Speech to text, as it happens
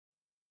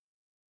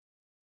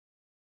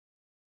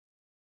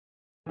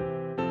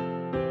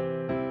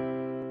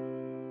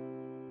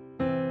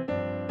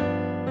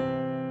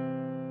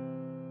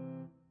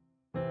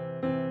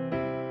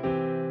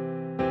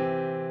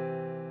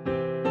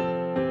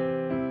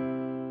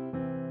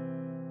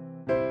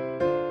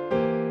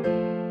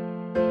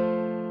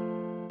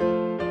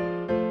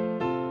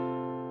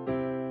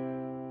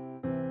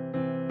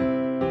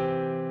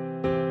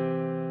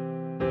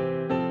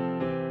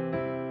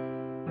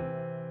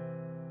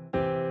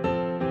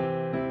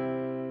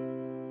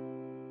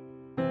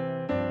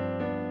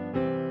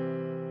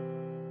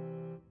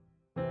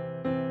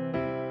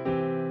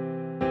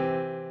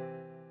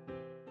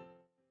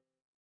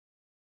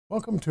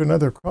Welcome to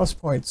another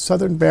Crosspoint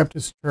Southern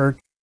Baptist Church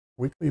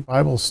weekly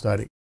Bible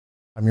study.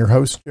 I'm your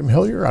host, Jim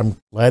Hillier. I'm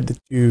glad that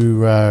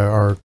you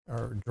are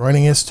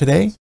joining us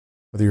today,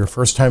 whether you're a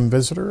first-time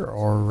visitor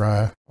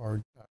or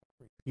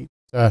repeat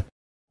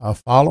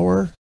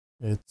follower.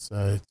 It's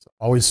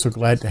always so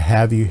glad to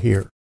have you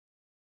here.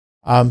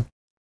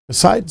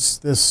 Besides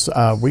this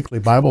weekly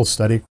Bible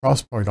study,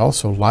 Crosspoint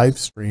also live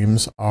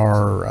streams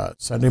our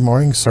Sunday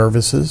morning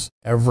services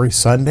every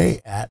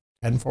Sunday at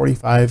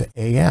 10:45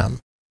 a.m.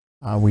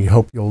 We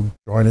hope you'll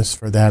join us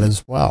for that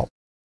as well.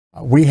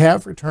 We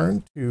have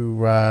returned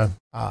to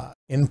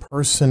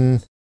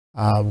in-person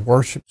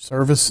worship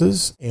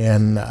services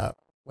and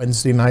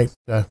Wednesday night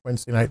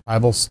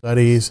Bible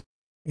studies,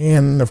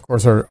 and of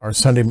course our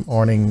Sunday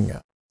morning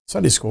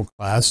Sunday school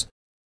class.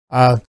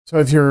 So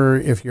if you're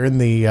in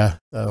the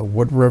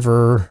Wood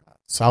River,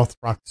 South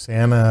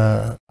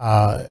Roxana,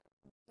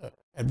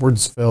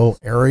 Edwardsville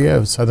area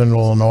of Southern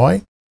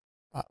Illinois,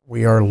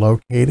 we are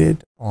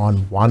located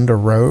on Wanda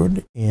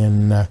Road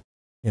in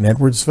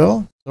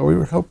Edwardsville. So we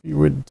would hope you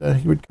would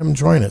come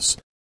join us.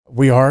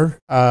 We are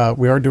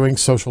doing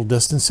social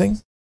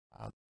distancing,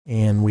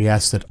 and we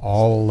ask that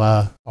all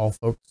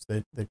folks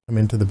that come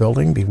into the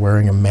building be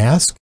wearing a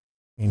mask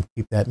and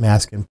keep that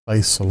mask in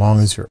place so long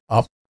as you're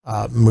up,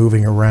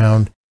 moving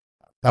around,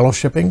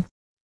 fellowshipping.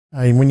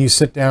 And when you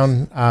sit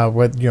down,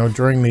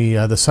 during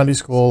the Sunday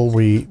school,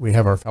 we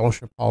have our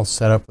fellowship hall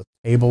set up with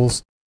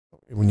tables.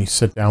 When you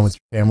sit down with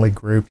your family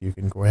group, you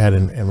can go ahead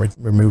and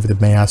remove the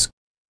mask.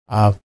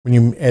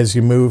 As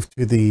you move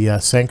to the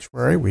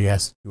sanctuary, we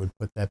ask that you would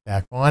put that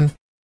back on,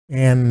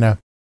 and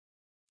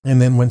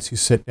then once you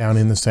sit down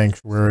in the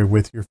sanctuary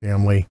with your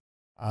family,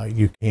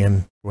 you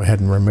can go ahead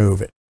and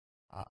remove it.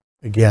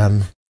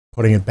 Again,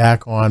 putting it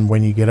back on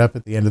when you get up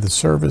at the end of the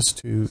service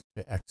to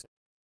exit.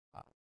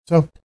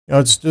 So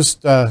it's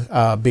just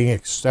being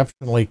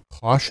exceptionally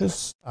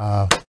cautious,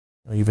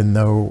 even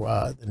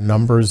though the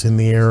numbers in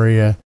the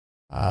area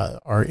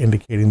are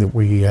indicating that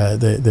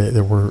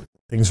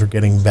things are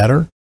getting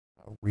better.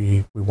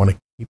 We want to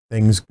keep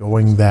things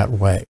going that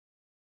way.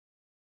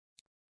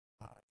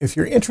 If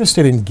you're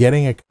interested in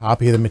getting a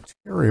copy of the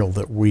material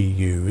that we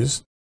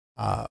use,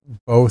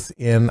 both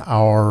in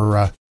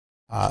our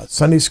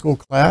Sunday school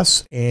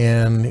class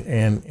and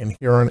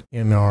here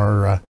in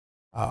our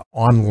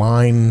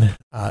online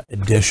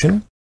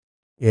edition,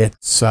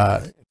 it's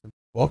a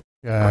book,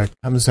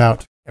 comes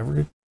out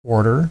every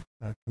quarter.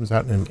 Comes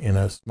out in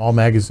a small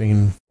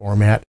magazine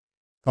format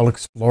called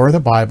Explore the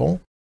Bible.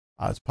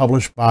 It's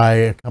published by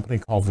a company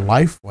called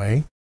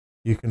Lifeway.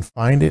 You can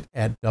find it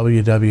at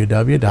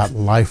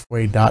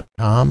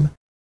www.lifeway.com,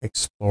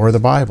 Explore the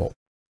Bible.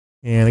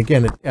 And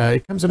again,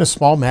 it comes in a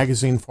small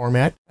magazine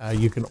format.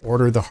 You can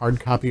order the hard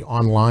copy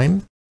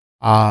online.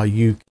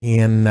 You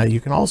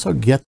can also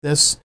get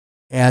this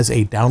as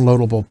a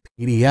downloadable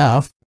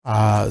PDF,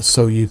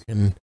 so you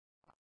can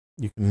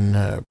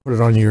put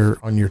it on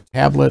your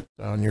tablet,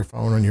 on your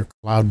phone, on your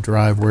cloud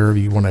drive, wherever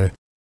you want to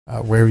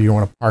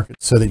park it,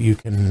 so that you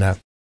can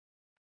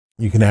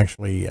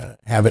actually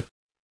have it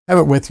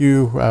with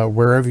you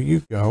wherever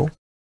you go.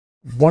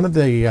 One of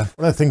the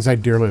things I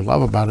dearly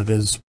love about it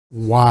is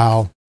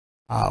while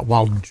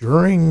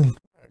during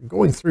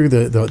going through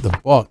the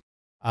book,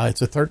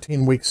 it's a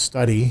 13-week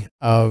study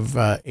of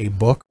a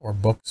book or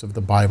books of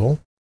the Bible.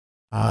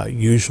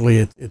 Usually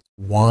it's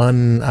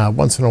one.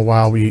 Once in a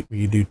while we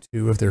do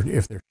two if they're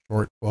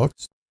short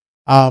books.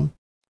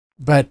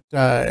 But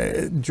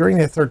during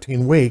that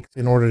 13 weeks,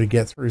 in order to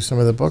get through some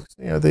of the books,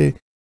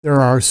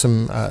 there are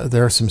some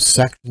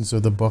sections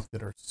of the book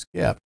that are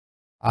skipped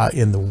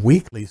in the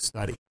weekly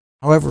study.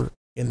 However,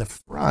 in the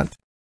front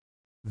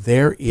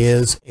there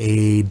is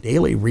a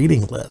daily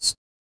reading list.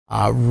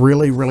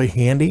 Really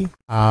handy.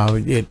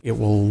 It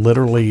will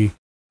literally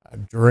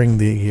during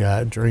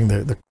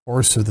the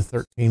course of the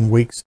 13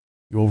 weeks,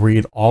 you will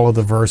read all of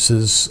the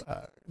verses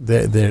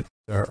that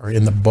are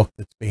in the book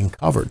that's being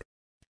covered.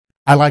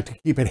 I like to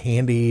keep it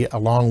handy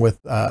along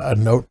with a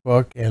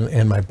notebook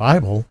and my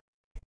Bible,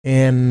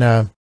 and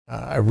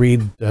I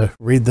read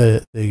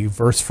the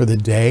verse for the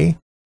day,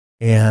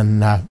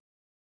 and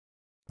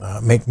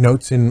make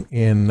notes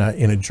in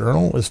a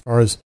journal as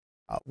far as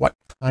what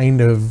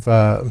kind of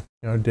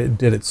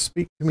did it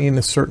speak to me in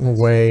a certain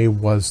way?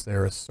 Was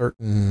there a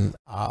certain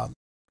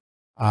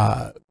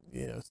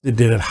did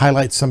it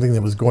highlight something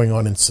that was going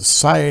on in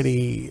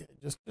society?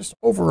 Just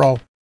overall,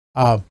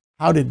 how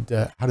did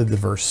the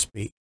verse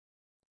speak?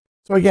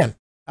 So again,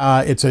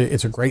 it's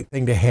a great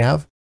thing to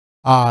have.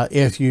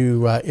 If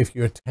you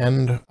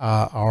attend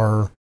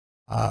our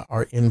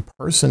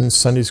in-person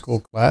Sunday school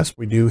class,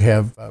 we do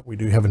have a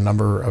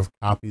number of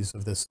copies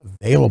of this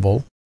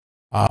available.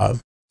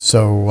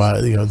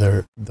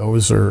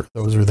 Those are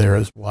there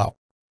as well.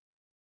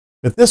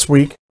 But this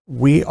week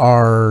we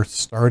are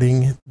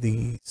starting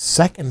the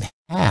second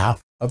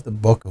half of the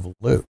book of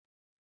Luke.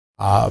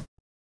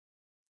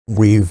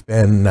 We've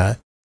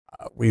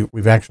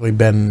actually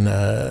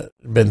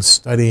been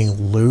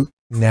studying Luke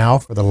now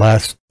for the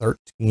last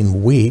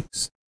 13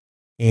 weeks,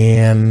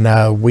 and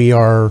we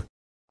are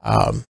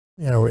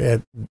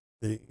at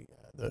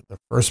the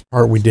first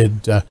part we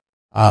did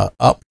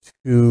up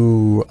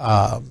to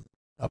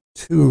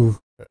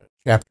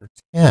chapter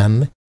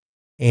 10,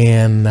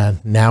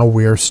 and now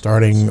we're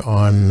starting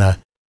on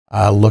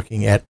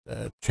looking at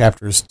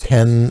chapters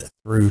 10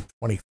 through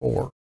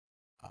 24.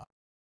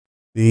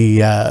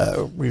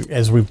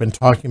 As we've been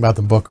talking about,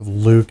 the book of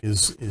Luke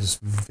is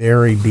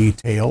very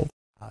detailed,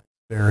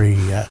 very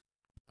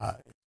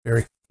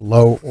very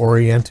flow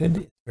oriented.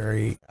 It's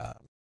very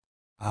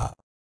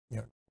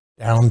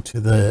down to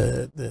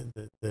the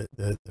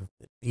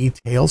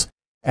details.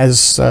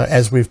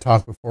 As we've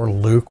talked before,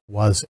 Luke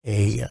was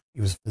he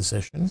was a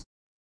physician.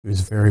 He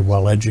was very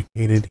well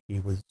educated. He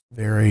was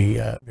very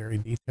very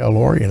detail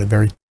oriented,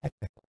 very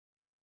technical.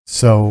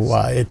 So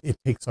it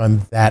takes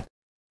on that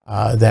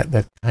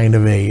kind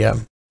of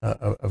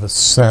a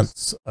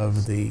sense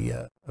of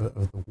the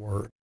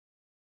word.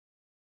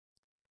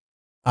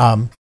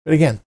 But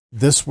again,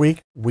 this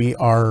week we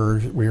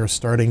are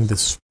starting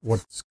this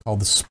what's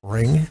called the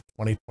Spring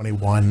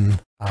 2021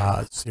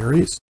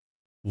 series,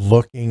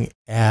 looking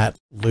at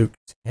Luke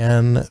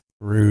 10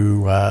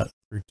 through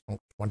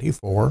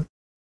 24,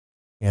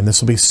 and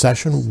this will be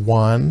session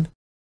 1.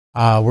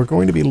 We're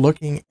going to be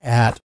looking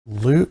at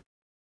Luke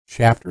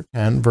chapter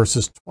 10,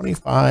 verses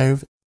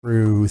 25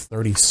 through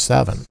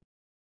 37.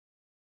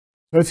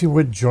 So if you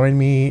would join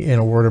me in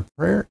a word of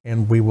prayer,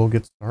 and we will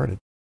get started.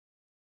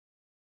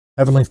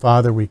 Heavenly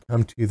Father, we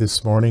come to you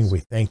this morning. We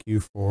thank you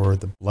for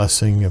the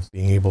blessing of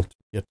being able to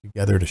get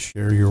together to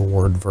share your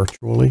word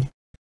virtually.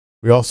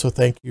 We also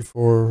thank you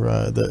for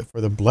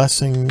the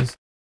blessings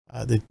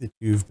that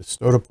you've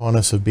bestowed upon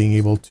us of being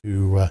able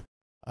to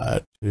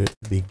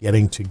be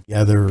getting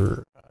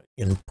together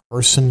in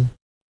person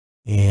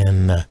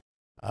and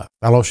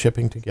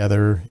fellowshipping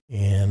together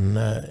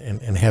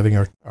and having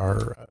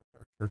our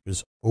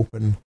churches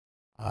open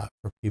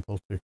for people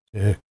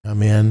to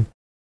come in.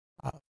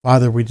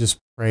 Father, we just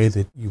pray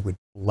that you would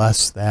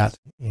bless that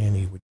and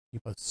you would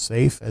keep us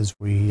safe as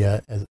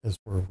we're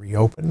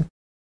reopened.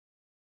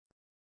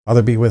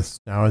 Father, be with us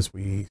now as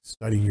we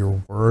study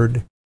your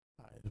word,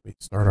 as we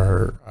start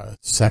our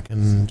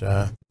second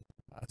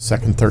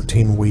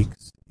 13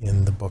 weeks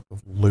in the book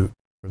of Luke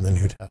from the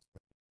New Testament.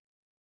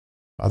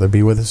 Father,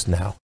 be with us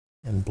now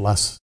and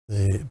bless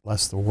the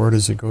word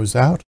as it goes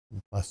out,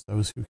 and bless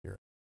those who hear it.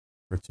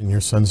 For it's in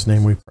your Son's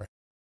name we pray.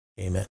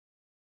 Amen.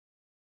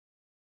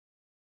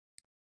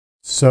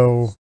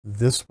 So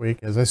this week,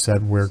 as I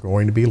said, we're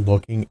going to be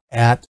looking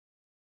at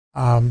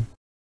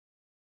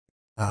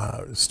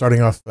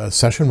starting off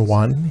session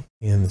 1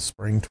 in the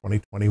Spring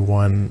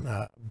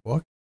 2021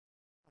 book,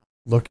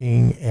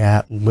 looking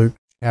at Luke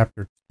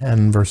chapter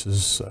 10,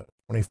 verses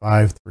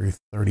 25 through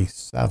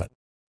 37.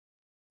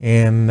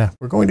 And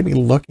we're going to be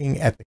looking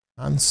at the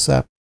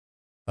concept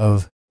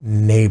of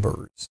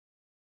neighbors.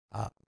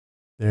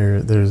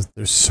 There's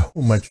so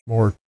much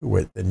more to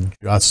it than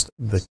just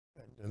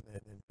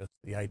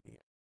the idea.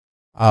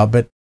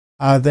 But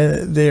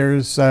then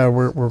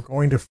we're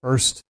going to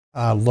first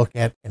look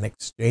at an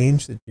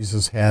exchange that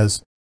Jesus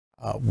has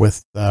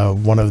with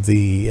one of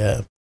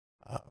the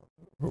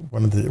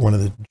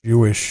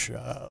Jewish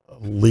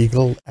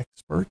legal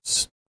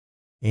experts,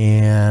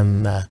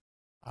 and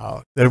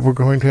then we're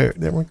going to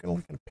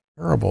look at a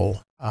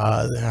parable,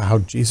 how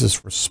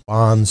Jesus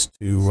responds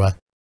to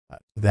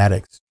that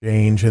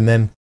exchange, and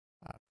then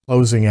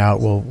closing out,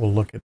 we'll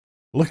look at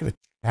a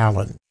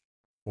challenge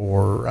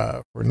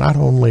for not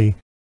only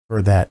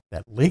for that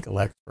legal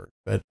expert,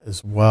 but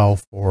as well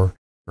for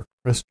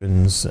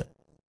Christians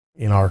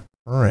in our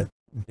current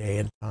day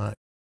and time.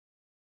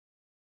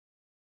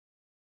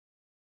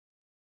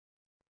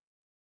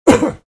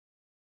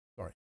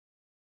 Sorry.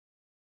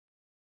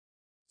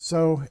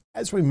 So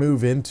as we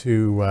move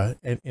into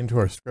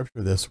our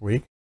scripture this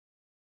week,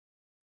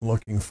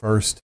 looking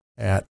first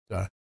at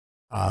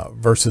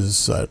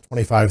verses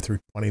 25 through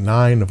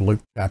 29 of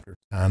Luke chapter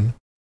 10.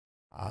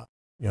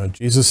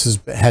 Jesus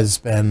has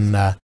been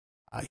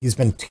he's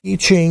been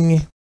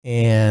teaching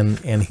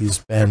and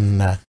he's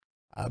been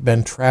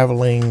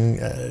traveling,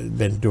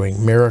 been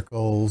doing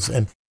miracles,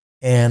 and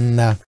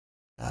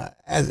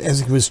as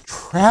he was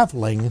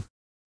traveling,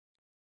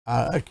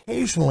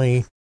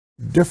 occasionally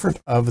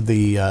different of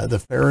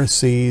the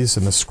Pharisees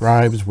and the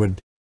scribes would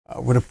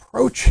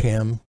approach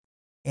him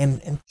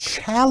and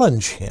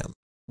challenge him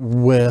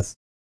with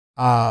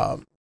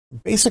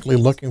basically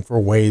looking for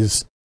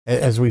ways,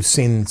 as we've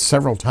seen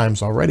several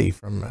times already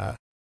from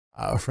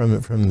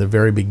the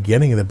very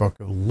beginning of the book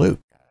of Luke.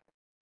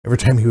 Every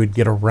time he would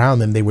get around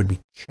them, they would be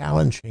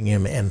challenging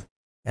him and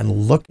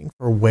looking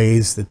for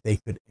ways that they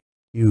could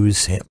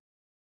accuse him.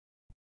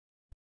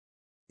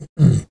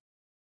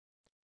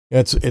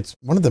 It's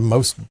one of the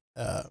most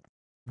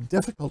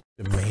difficult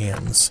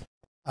demands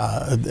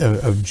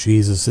of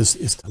Jesus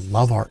is to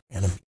love our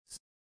enemies.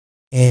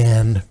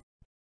 And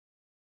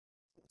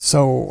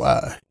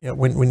so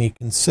when you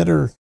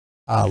consider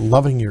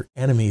loving your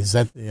enemies,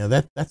 that's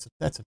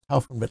a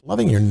tough one. But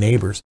loving your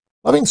neighbors,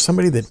 loving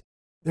somebody that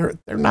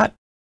they're not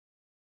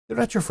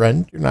your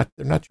friend, they're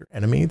not your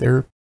enemy.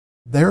 They're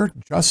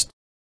just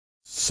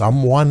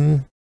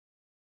someone,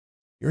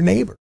 your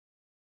neighbor.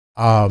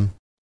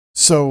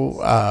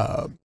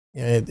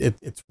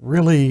 It's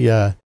really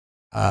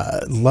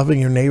loving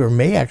your neighbor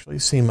may actually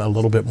seem a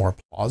little bit more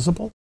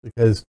plausible,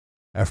 because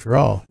after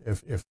all,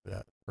 if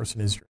the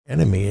person is your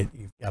enemy,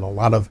 you've got a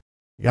lot to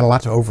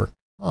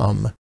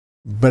overcome.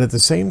 But at the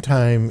same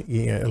time,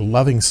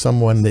 loving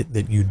someone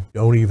that you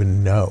don't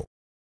even know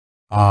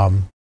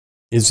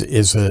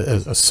is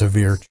a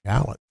severe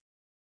challenge.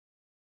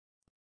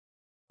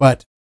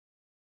 But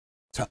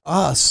to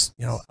us,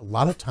 a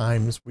lot of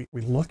times we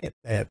look at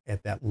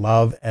that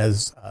love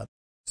as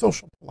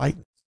social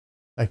politeness.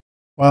 Like,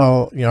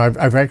 well,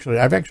 I've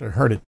actually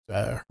heard it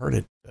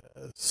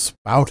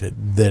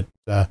spouted that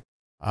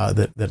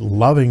that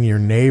loving your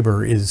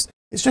neighbor is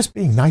just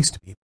being nice to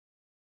people.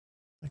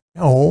 Like,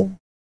 no,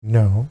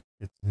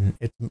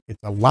 it's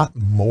a lot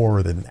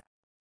more than that.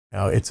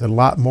 It's a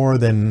lot more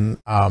than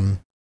holding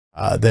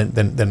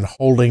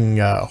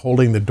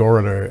the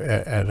door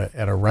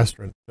at a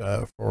restaurant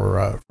for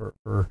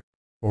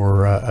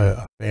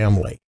a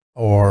family,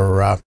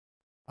 or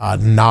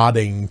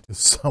nodding to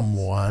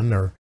someone,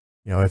 or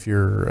if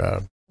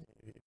you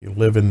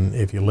live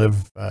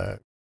kind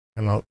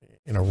of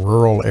in a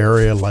rural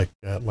area like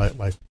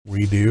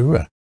we do,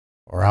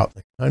 or out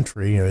in the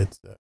country, it's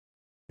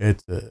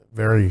a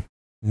very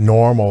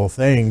normal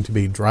thing to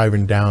be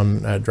driving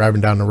down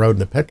the road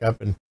in a pickup,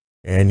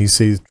 and you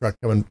see the truck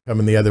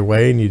coming the other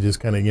way, and you just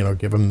kind of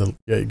give them the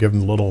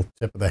little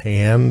tip of the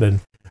hand,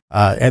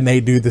 and they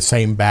do the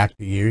same back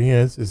to you.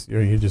 You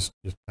just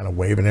kind of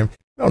waving him.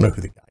 You don't know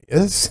who the guy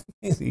is.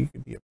 He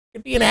could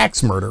be an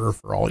axe murderer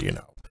for all you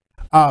know.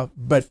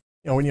 But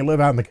when you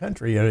live out in the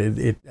country,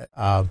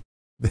 that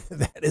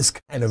is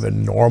kind of a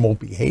normal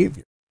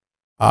behavior.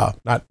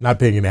 Not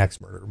being an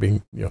axe murderer,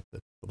 being the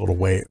little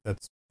wave.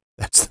 That's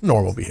the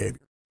normal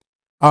behavior.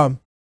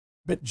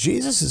 But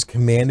Jesus is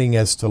commanding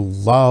us to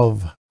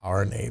love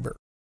our neighbor,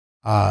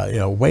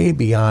 way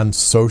beyond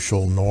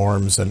social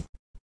norms. And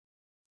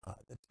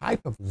the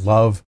type of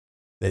love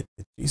that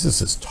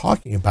Jesus is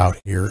talking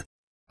about here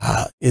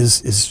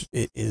is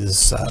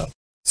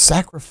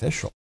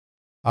sacrificial.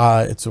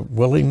 It's a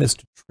willingness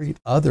to treat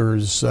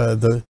others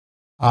the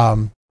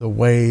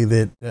way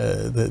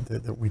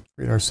that we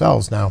treat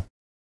ourselves. Now,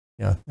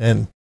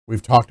 and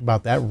we've talked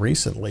about that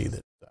recently.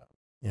 That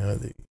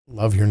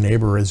love your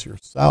neighbor as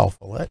yourself.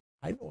 Well,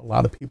 I know a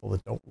lot of people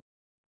that don't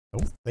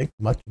think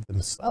much of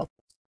themselves.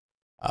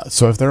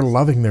 So if they're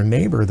loving their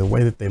neighbor the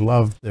way that they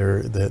love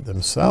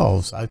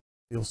themselves, I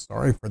feel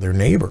sorry for their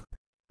neighbor.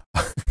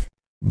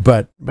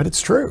 But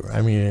it's true.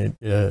 I mean,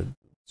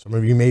 some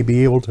of you may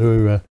be able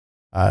to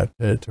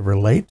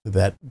relate to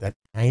that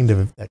kind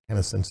of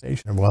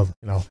sensation of, well,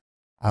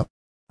 I'm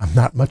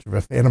not much of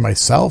a fan of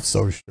myself,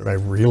 so should I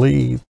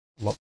really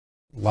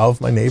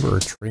love my neighbor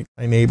or treat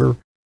my neighbor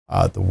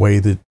the way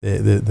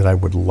that I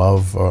would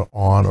love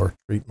on or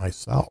treat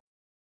myself?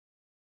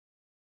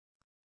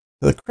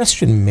 The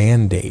Christian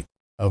mandate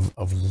of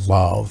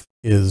love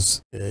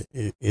is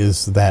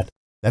that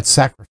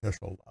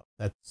sacrificial love.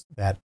 That's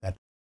that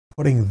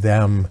putting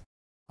them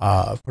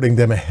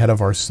ahead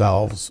of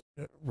ourselves,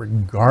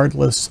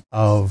 regardless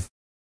of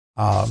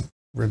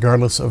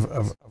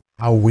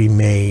how we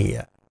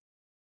may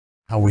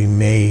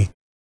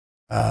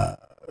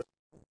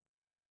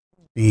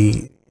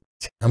be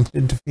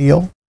tempted to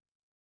feel,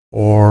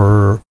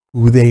 or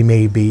who they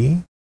may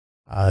be,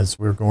 as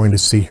we're going to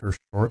see here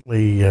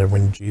shortly,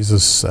 when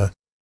Jesus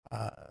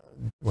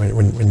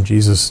when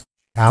Jesus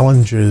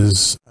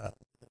challenges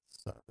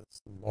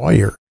this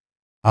lawyer.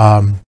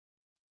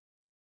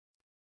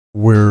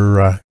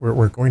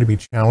 We're going to be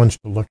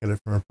challenged to look at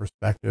it from a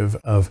perspective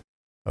of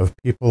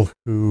people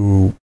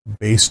who,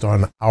 based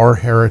on our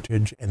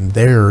heritage and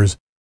theirs,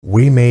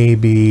 we may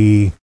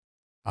be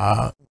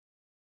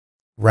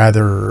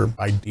rather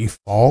by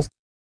default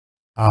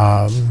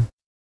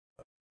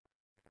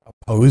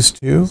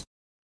opposed to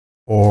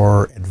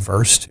or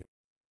adverse to.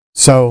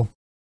 So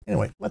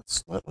anyway,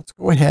 let's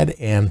go ahead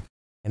and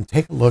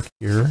take a look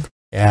here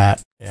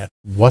at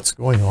what's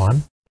going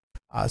on.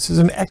 This is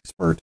an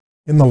expert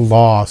in the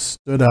law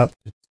stood up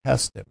to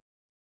test him,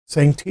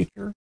 saying,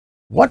 "Teacher,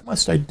 what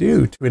must I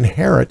do to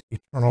inherit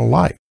eternal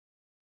life?"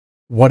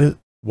 What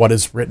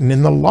is written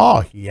in the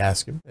law?" he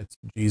asked him. It's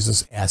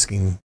Jesus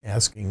asking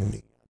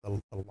the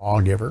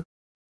lawgiver.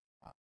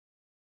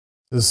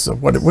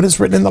 What is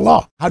written in the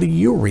law? How do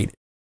you read it?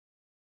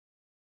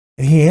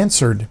 And he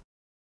answered,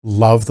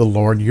 "Love the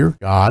Lord your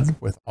God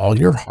with all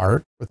your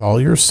heart, with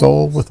all your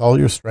soul, with all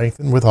your strength,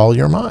 and with all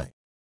your mind,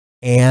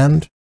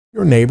 and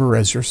your neighbor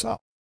as yourself."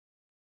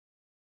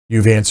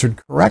 "You've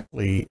answered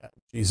correctly,"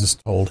 Jesus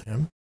told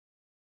him.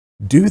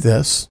 "Do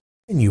this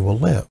and you will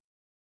live."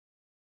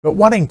 But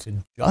wanting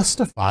to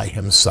justify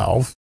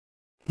himself,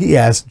 he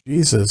asked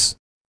Jesus,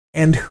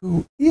 "And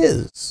who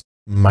is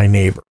my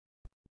neighbor?"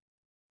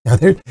 Now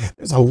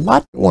there's a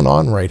lot going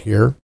on right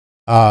here.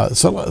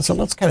 So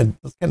let's kind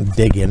of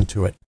dig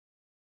into it.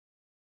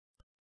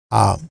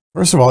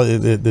 First of all,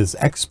 this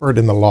expert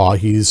in the law,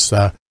 he's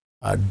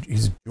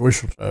Jewish.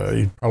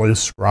 He's probably a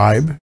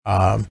scribe.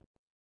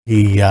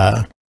 He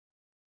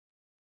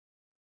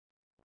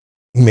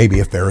may be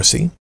a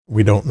Pharisee.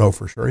 We don't know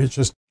for sure. It's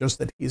just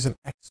that he's an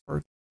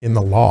expert in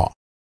the law.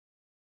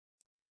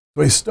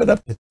 So he stood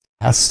up to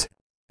test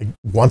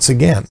once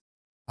again.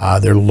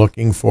 They're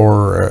looking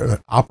for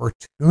an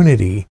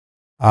opportunity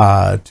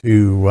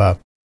to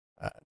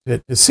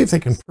see if they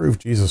can prove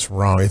Jesus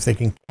wrong, if they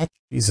can catch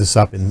Jesus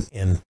up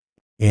in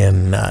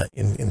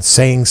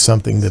saying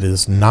something that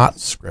is not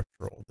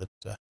scriptural,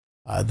 that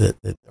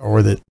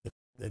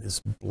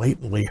is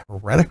blatantly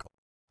heretical,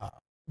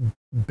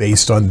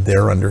 based on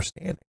their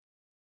understanding.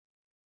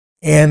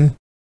 And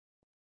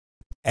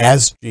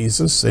as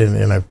Jesus,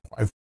 and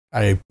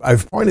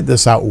I've pointed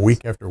this out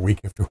week after week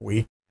after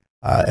week,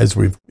 as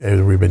we've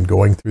been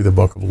going through the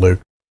book of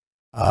Luke,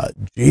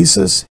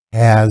 Jesus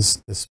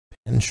has this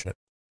penchant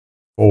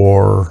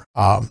for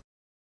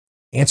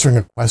answering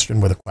a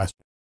question with a question.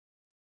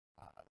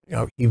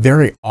 He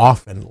very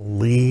often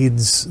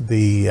leads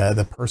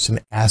the person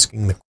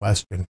asking the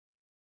question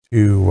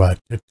to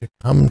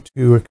come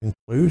to a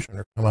conclusion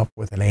or come up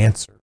with an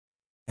answer,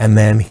 and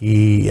then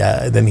he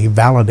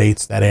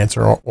validates that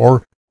answer,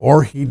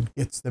 or he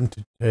gets them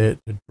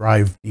to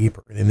drive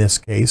deeper. And in this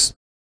case,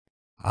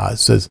 it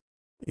says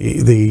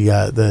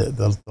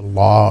the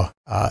law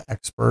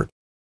expert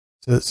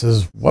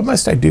says, "What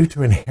must I do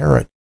to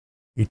inherit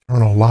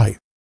eternal life?"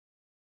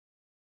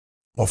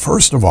 Well,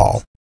 first of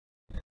all,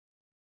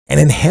 an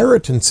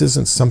inheritance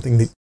isn't something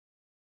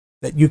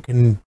that you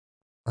can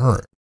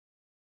earn.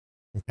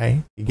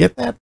 Okay, you get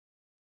that?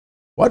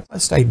 What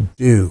must I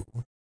do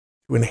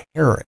to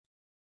inherit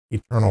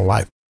eternal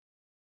life?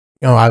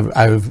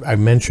 I've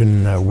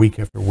mentioned week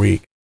after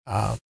week.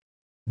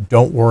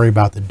 Don't worry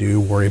about the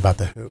do, worry about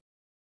the who.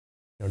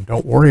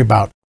 Don't worry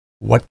about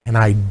what can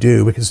I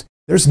do, because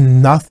there's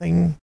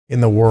nothing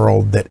in the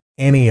world that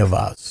any of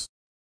us,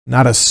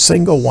 not a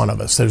single one of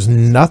us, there's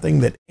nothing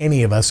that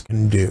any of us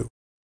can do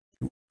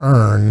to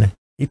earn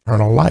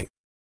eternal life.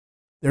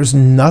 There's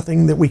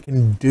nothing that we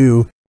can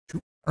do to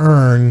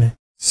earn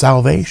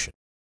salvation.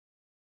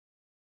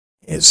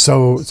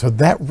 So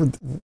that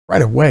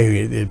right away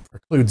it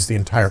precludes the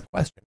entire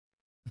question.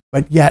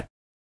 But yet,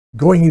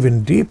 going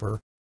even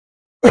deeper,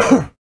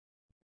 I'll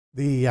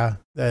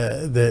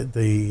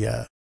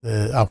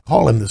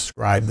call him the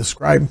scribe. The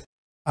scribe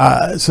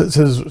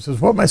says,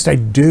 "What must I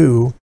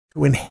do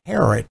to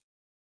inherit?"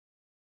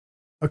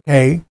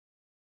 Okay,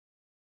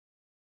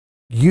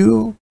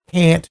 you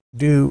can't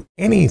do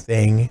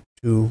anything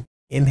to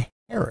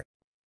inherit.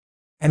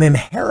 An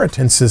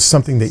inheritance is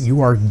something that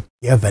you are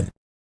given.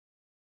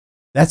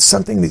 That's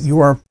something that you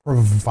are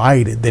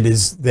provided, that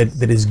is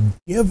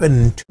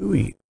given to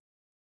you.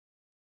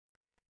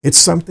 It's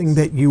something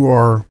that you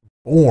are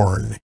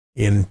born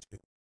into,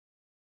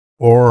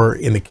 or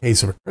in the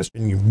case of a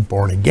Christian, you're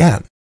born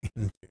again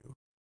into.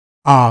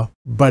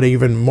 But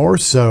even more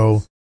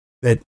so,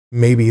 that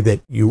maybe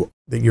that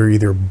you're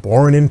either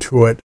born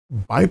into it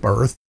by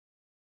birth,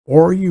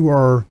 or you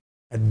are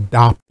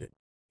adopted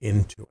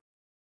into it.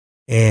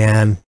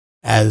 And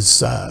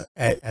as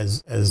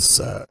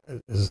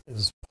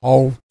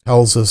Paul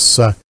tells us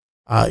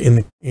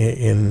in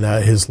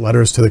his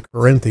letters to the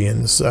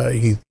Corinthians,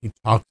 he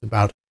talks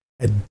about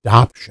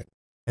adoption,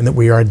 and that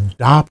we are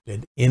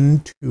adopted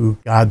into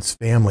God's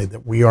family.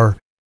 That we are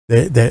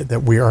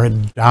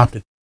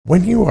adopted.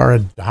 When you are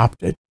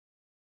adopted,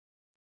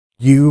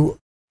 you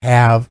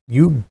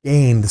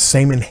gain the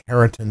same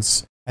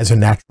inheritance as a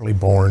naturally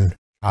born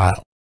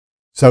child.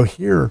 So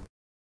here,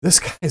 this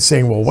guy is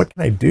saying, "Well, what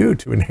can I do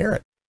to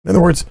inherit?" In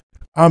other words,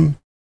 how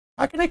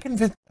can I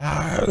convince?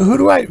 Who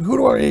do I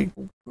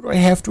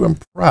have to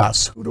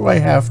impress? Who do I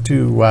have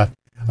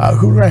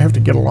to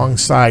get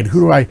alongside? Who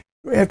do I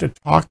have to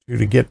talk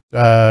to get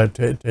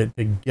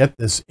to get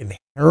this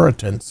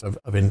inheritance of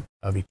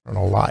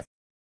eternal life?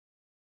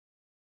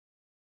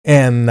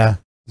 And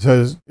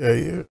so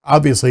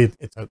obviously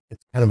it's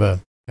kind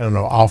of an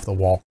off the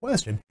wall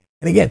question.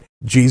 And again,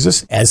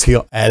 Jesus, as he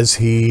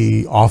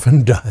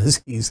often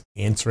does, he's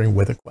answering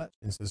with a question.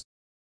 He says,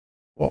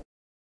 "Well,"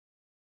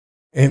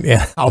 and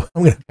I'm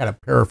going to kind of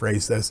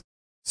paraphrase this.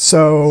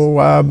 "So,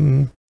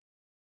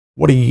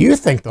 what do you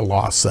think the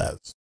law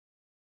says?"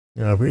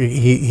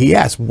 He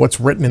asks, "What's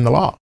written in the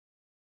law?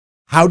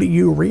 How do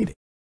you read it?"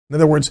 In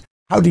other words,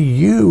 how do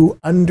you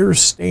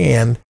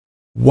understand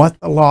what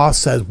the law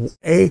says?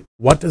 A,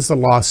 what does the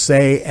law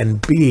say?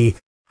 And B,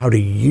 how do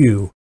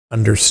you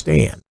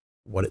understand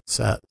what it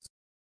says?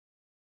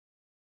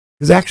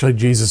 Because actually,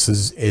 Jesus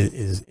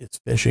is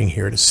fishing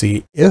here to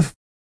see if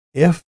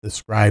the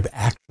scribe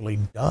actually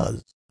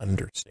does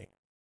understand.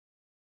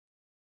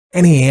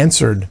 And he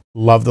answered,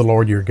 "Love the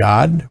Lord your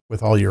God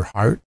with all your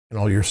heart and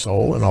all your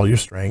soul and all your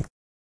strength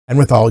and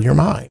with all your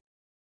mind,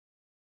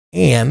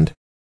 and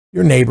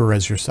your neighbor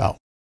as yourself."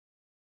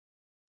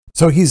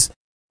 So he's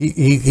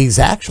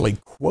actually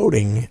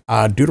quoting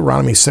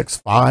Deuteronomy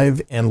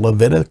 6:5 and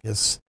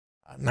Leviticus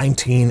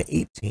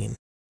 19:18.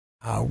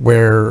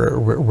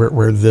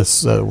 Where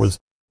this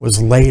was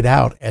laid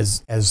out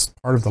as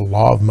part of the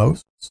law of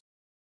Moses.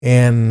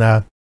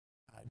 And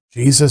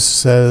Jesus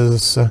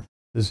says,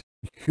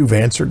 you've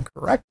answered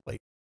correctly.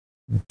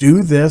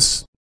 Do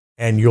this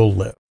and you'll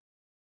live.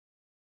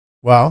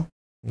 Well,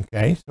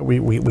 okay, so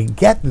we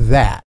get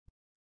that.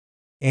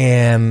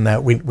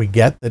 And we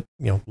get that,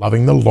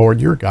 loving the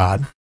Lord your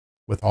God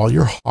with all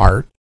your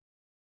heart,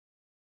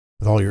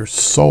 with all your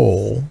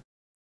soul,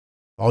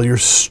 with all your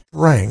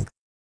strength,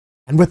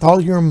 and with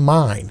all your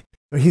mind.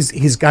 So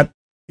he's got,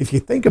 if you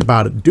think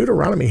about it,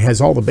 Deuteronomy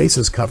has all the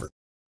bases covered.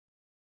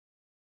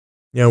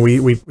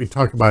 We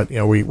talk about,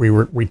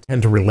 we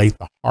tend to relate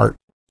the heart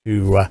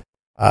to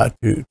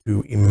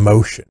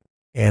emotion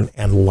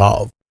and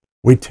love.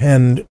 We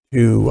tend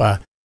to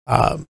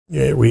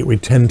we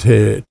tend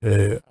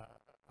to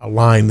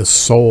align the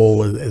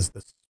soul as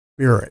the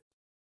spirit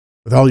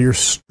with all your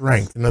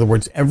strength. In other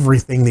words,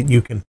 everything that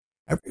you can,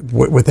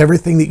 with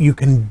everything that you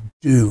can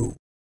do,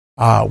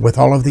 with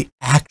all of the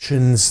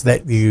actions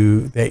that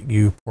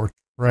you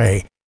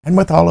portray, and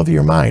with all of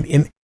your mind,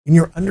 in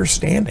your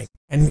understanding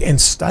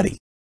and study,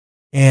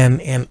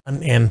 and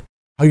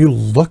how you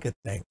look at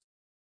things.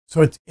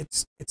 So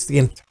it's the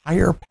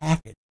entire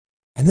package.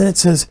 And then it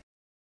says,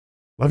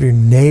 love your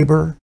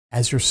neighbor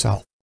as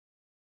yourself.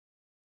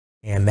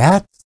 And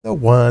that's the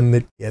one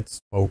that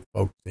gets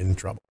folks in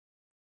trouble.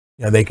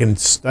 They can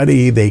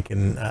study, they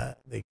can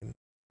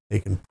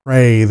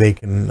pray, they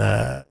can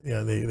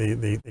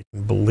they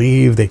can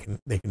believe, they can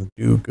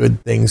do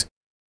good things.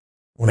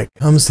 When it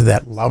comes to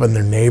that loving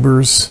their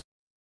neighbors,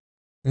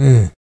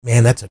 man,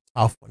 that's a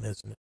tough one,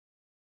 isn't it?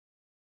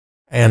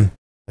 And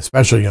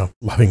especially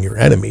loving your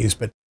enemies,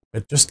 but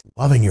just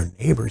loving your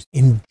neighbors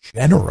in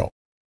general,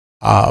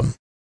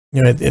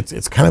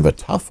 it's kind of a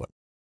tough one.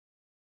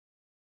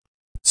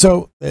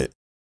 So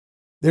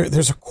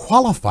there's a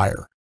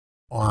qualifier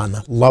on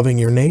loving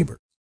your neighbors.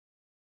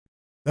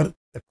 The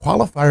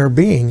qualifier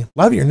being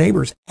love your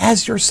neighbors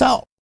as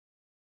yourself.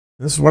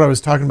 And this is what I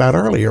was talking about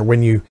earlier.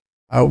 When you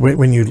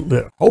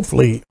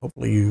hopefully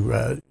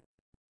you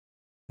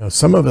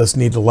some of us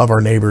need to love our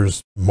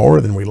neighbors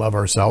more than we love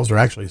ourselves, or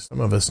actually some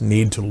of us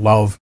need to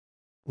love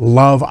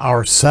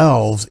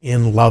ourselves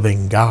in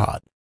loving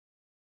God.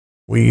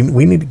 We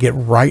need to get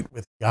right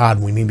with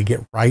God. We need to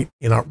get right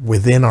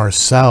within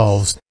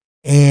ourselves,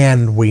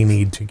 and we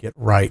need to get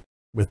right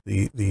with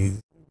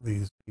these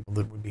people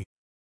that would be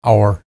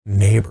our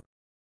neighbor.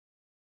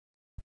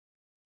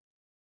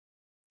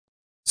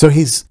 So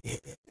he's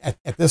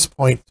at this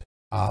point,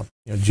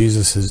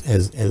 Jesus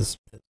has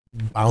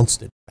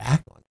bounced it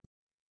back on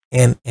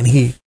him, and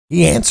he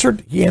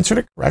answered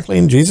it correctly,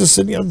 and Jesus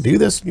said, do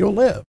this and you'll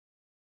live.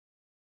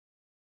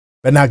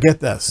 But now get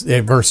this,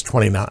 verse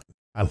 29.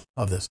 I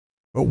love this.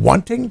 But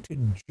wanting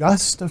to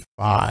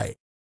justify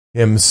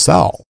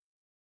himself,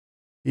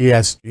 he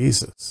asked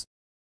Jesus,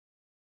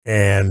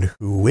 and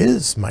who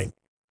is my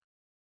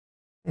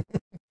neighbor?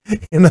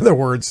 In other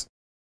words,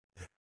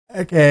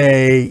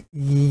 okay,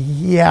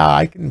 yeah,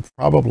 I can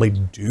probably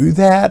do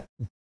that,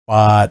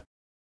 but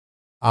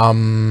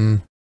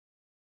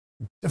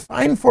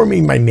define for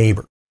me my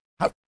neighbor.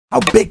 How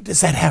big does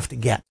that have to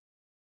get?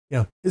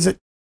 Is it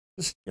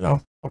just,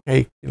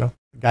 okay, the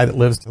guy that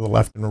lives to the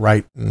left and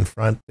right and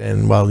front,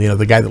 and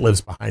the guy that lives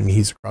behind me,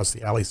 he's across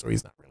the alley, so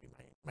he's not really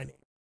my neighbor.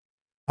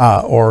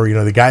 Or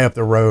the guy up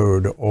the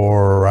road,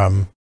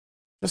 or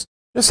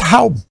just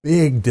how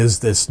big does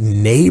this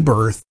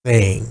neighbor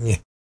thing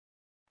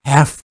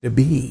have to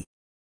be?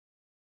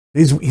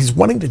 He's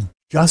wanting to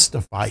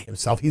justify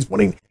himself. He's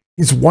wanting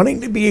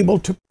to be able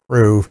to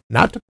prove,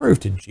 not to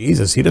prove to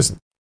Jesus. He doesn't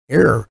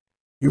care.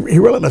 He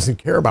really doesn't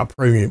care about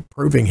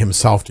proving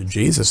himself to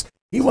Jesus.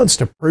 He wants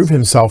to prove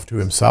himself to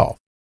himself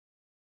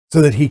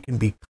so that he can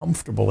be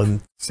comfortable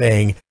in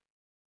saying,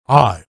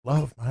 I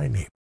love my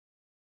neighbor.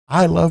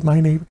 I love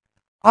my neighbor.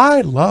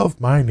 I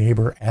love my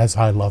neighbor as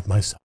I love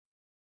myself.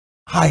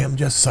 I am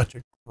just such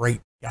a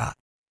great guy.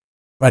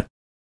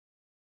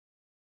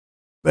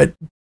 But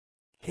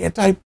can't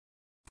I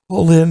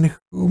pull in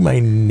who my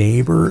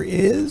neighbor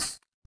is?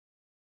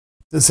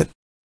 Does it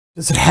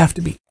have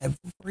to be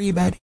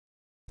everybody?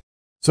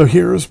 So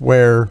here's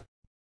where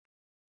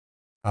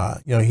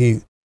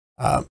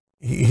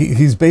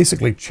he's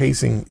basically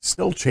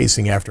still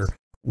chasing after,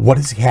 what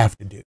does he have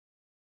to do?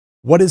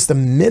 What is the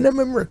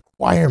minimum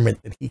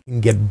requirement that he can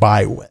get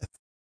by with?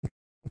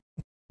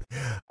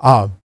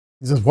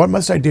 He says, what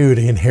must I do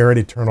to inherit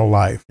eternal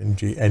life? And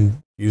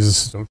Jesus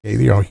says, okay,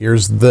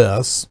 here's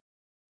this,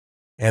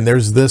 and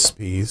there's this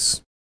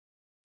piece.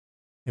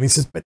 And he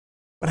says, but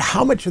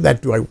how much of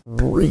that do I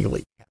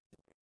really have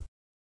to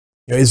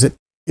do?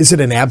 Is it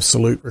an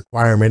absolute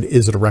requirement?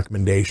 Is it a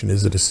recommendation?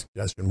 Is it a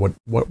suggestion?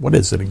 What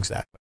is it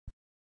exactly?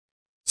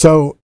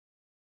 So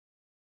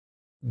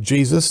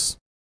Jesus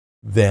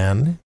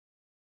then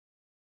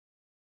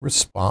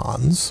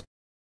responds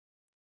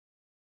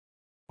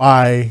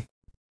by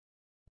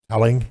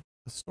telling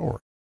a story,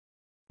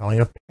 telling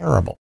a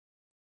parable.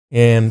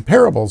 And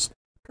parables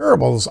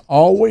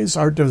always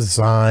are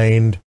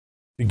designed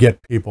to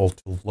get people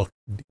to look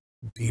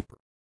deeper.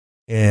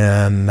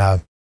 And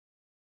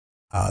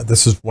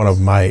this is one of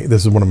my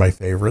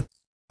favorites.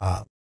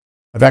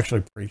 I've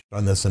actually preached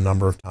on this a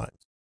number of times.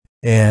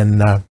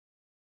 And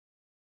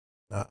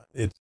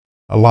It's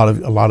a lot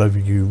of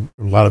you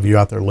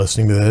out there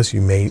listening to this.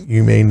 You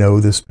may know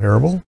this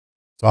parable.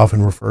 It's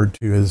often referred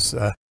to as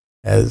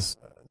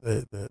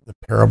the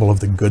parable of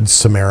the Good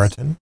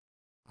Samaritan.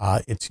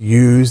 It's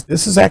used.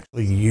 This is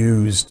actually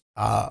used,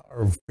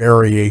 or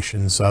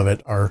variations of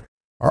it are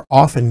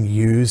often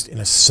used in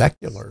a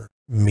secular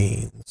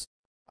means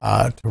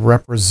to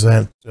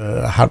represent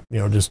how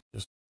just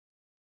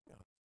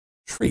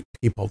treat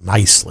people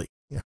nicely.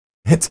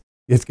 It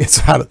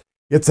gets out of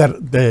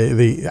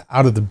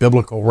out of the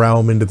biblical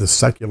realm into the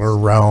secular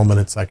realm, and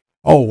it's like,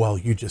 oh well,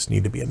 you just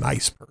need to be a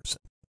nice person.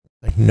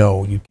 Like,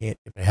 no, you can't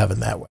get to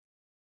heaven that way.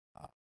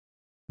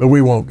 But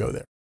we won't go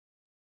there.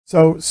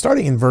 So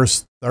starting in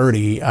verse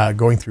 30,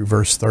 going through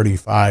verse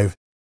 35,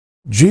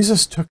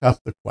 Jesus took up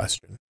the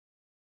question.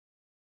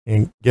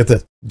 And get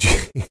this,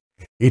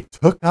 he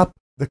took up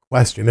the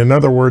question. In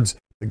other words,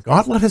 the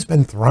gauntlet has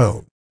been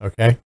thrown,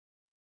 okay?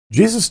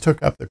 Jesus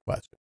took up the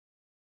question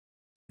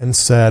and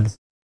said,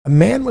 a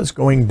man was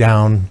going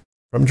down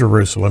from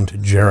Jerusalem to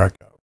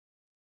Jericho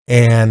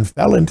and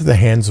fell into the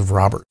hands of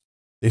robbers.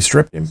 They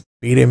stripped him,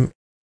 beat him,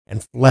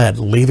 and fled,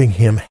 leaving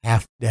him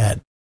half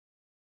dead.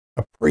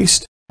 A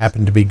priest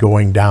happened to be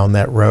going down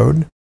that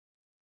road.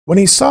 When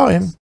he saw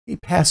him, he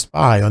passed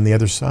by on the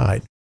other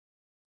side.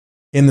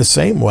 In the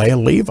same way, a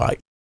Levite,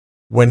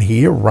 when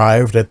he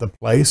arrived at the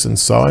place and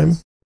saw him,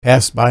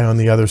 passed by on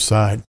the other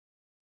side.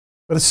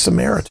 But a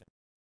Samaritan,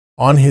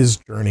 on his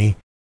journey,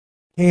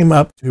 came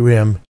up to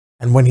him,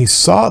 and when he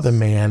saw the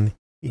man,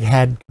 he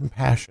had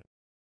compassion.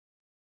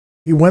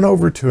 He went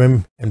over to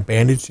him and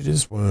bandaged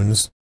his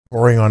wounds,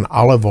 pouring on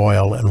olive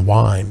oil and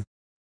wine.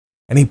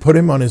 And he put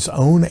him on his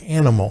own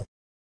animal,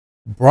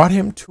 brought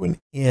him to an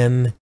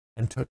inn,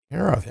 and took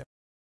care of him.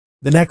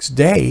 The next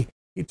day,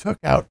 he took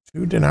out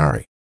 2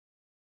 denarii,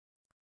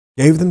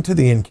 gave them to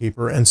the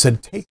innkeeper, and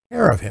said, take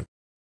care of him.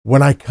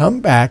 When I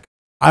come back,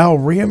 I'll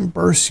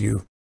reimburse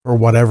you for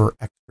whatever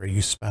extra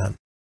you spend.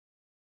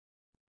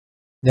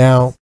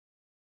 Now,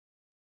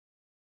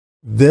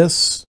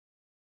 this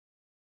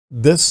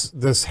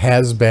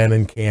has been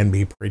and can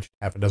be preached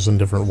half a dozen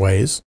different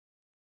ways,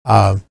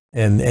 I'm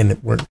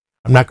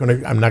not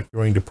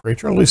going to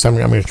preach, or at least I'm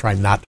going to try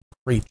not to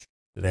preach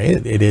today.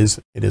 It is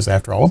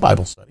after all a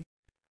Bible study.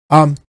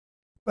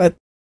 But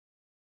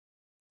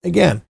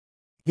again,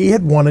 he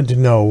had wanted to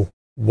know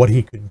what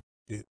he could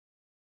do.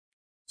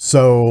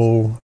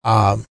 So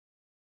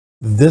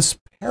this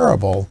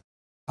parable,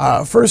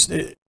 first,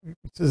 it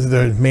says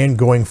the man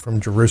going from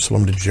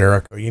Jerusalem to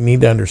Jericho. You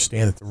need to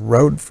understand that the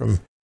road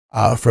from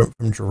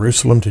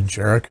Jerusalem to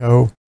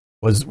Jericho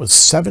was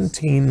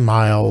 17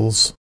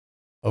 miles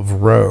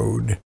of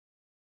road,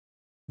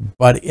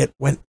 but it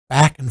went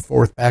back and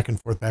forth, back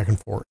and forth, back and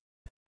forth.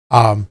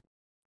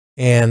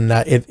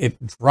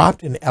 It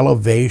dropped in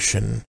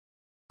elevation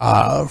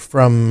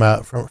from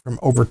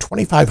over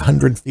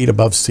 2,500 feet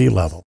above sea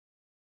level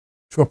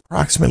to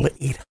approximately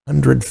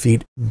 800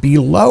 feet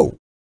below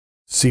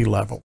sea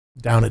level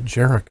down at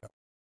Jericho.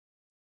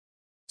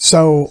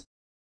 So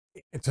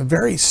it's a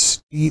very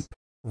steep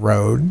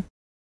road.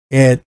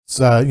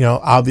 It's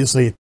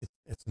obviously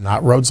it's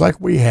not roads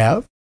like we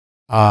have.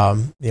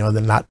 They're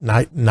not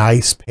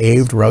nice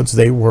paved roads.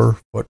 They were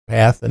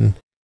footpath and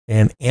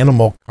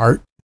animal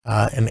cart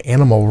and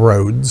animal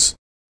roads.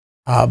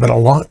 But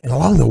along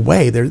the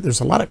way,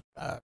 there's a lot of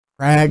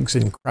crags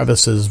and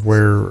crevices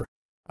where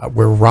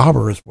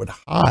robbers would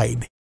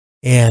hide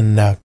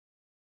and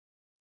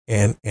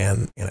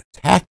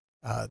attack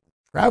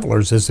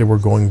travelers as they were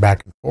going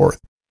back and forth.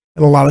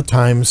 And a lot of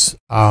times,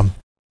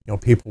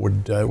 people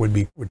would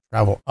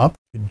travel up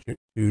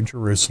to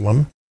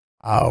Jerusalem,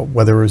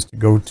 whether it was to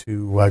go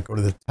to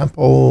the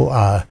temple,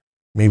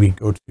 maybe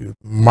go to the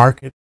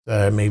market,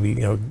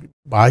 maybe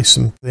buy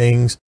some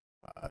things,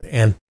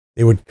 and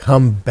they would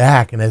come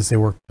back. And as they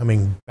were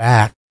coming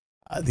back,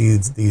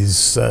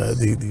 these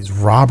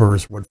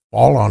robbers would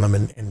fall on them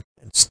and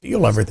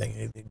steal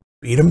everything. They'd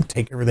beat them,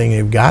 take everything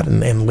they've got,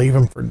 and leave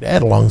them for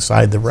dead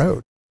alongside the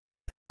road.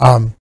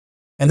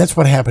 And that's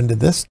what happened to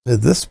this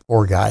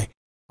poor guy.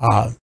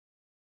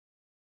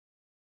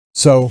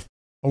 So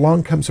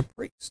along comes a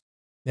priest.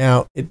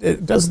 Now,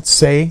 it doesn't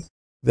say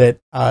that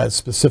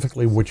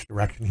specifically which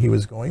direction he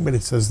was going, but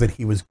it says that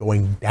he was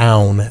going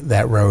down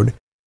that road.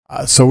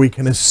 So we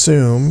can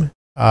assume,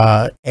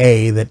 that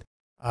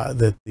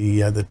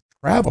the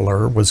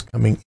traveler was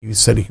coming. He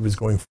said he was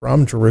going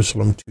from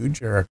Jerusalem to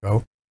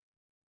Jericho.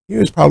 He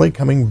was probably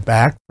coming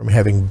back from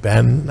having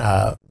been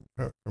at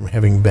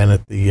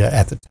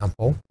the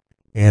temple,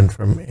 and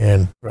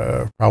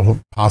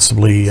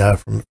possibly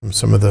from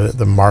some of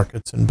the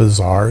markets and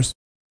bazaars.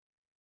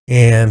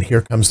 And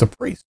here comes the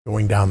priest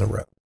going down the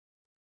road,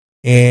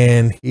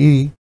 and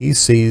he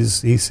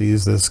sees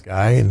this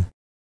guy, and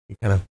he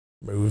kind of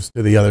moves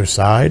to the other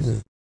side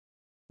and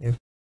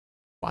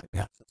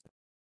bypasses it.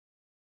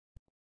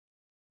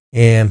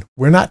 And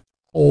we're not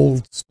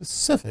told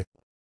specifically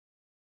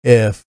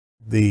if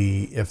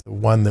the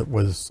one that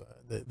was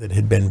that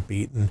had been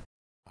beaten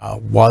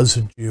was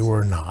a Jew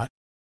or not,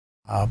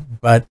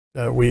 but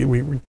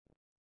we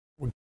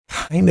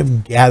kind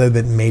of gather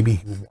that maybe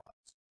he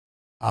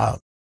was.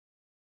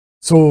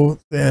 So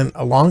then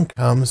along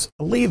comes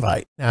a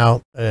Levite.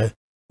 Now, the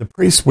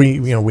priests, we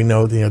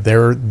know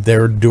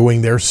they're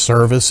doing their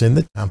service in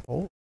the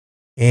temple,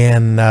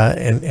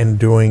 and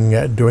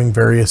doing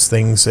various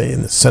things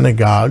in the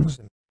synagogues,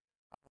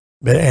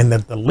 and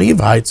that the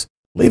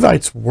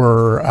Levites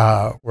were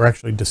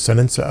actually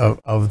descendants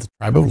of the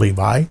tribe of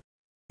Levi,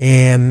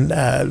 and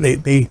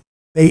they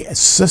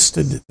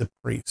assisted the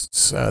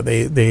priests.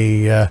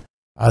 They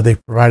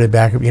provided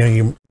backup.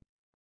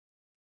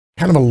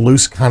 Kind of a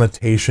loose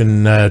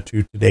connotation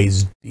to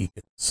today's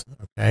deacons.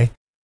 Okay,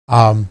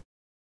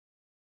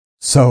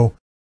 so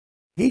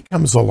he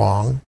comes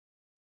along,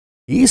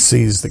 he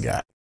sees the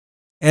guy,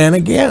 and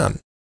again,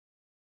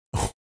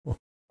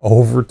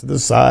 over to the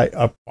side,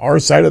 up our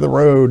side of the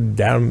road,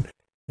 down.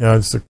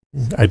 It's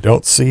I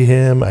don't see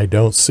him. I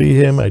don't see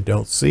him. I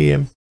don't see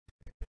him,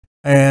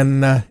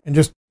 and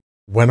just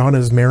went on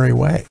his merry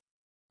way.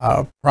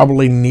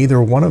 Probably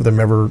neither one of them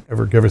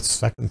ever give a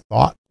second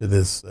thought to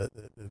this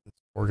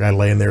poor guy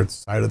laying there at the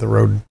side of the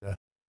road,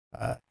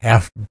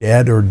 half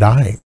dead or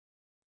dying.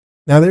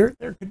 Now, there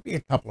could be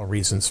a couple of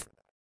reasons for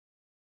that.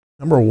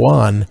 Number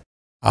one,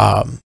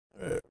 an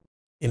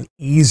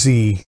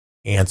easy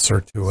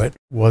answer to it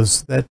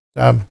was that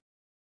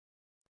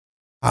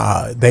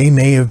they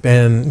may have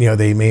been,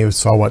 they may have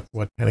saw what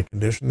kind of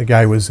condition the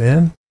guy was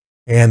in,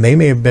 and they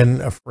may have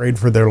been afraid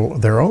for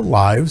their own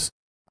lives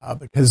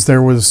because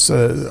there was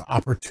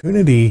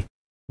opportunity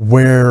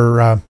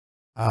where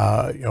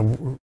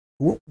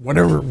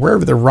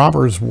wherever the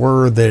robbers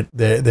were that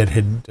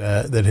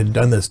had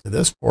done this to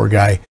this poor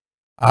guy,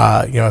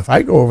 if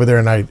I go over there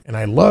and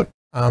I look,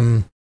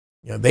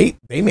 they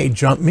may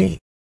jump me,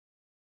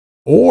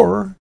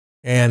 or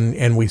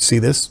and we see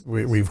this,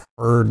 we've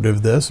heard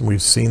of this, and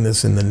we've seen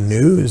this in the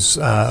news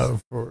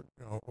for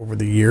over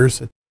the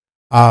years.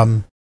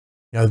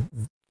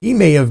 He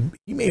may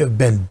have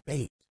been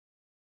bait,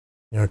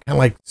 kind of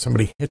like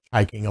somebody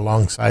hitchhiking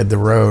alongside the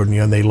road.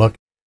 They look,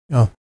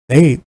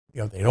 they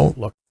don't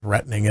look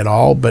threatening at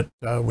all, but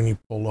when you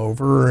pull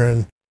over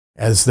and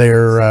as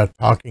they're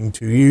talking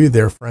to you,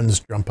 their friends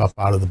jump up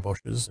out of the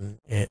bushes and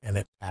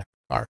attack the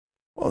car.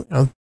 Well,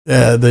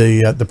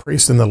 the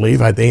priest and the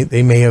Levite,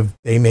 they may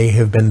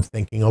have been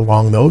thinking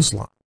along those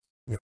lines.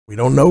 We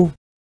don't know.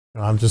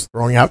 I'm just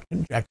throwing out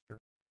conjecture.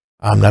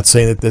 I'm not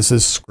saying that this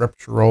is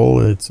scriptural.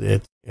 But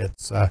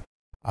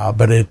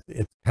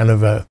it's kind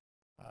of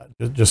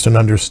just an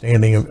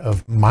understanding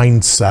of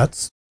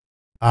mindsets.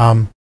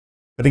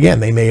 But again,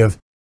 they may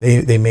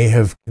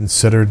have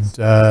considered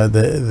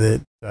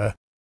that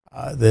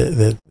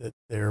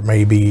there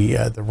may be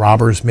the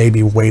robbers may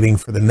be waiting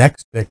for the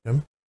next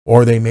victim,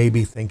 or they may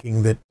be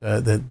thinking that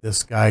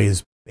this guy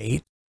is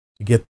bait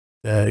to get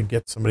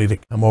somebody to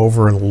come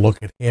over and look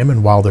at him,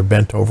 and while they're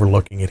bent over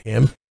looking at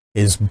him,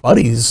 his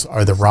buddies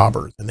are the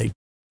robbers, and they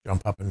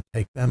jump up and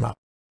take them out.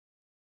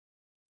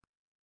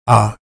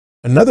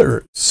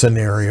 Another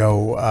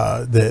scenario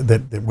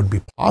that would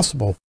be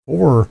possible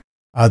for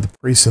the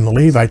priests and the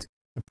Levites.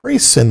 The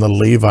priests and the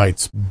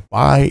Levites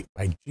by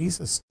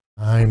Jesus'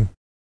 time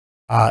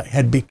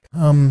had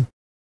become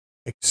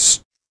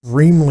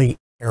extremely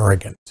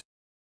arrogant.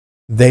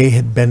 They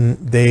had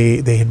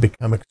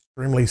become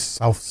extremely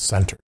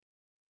self-centered,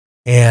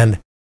 and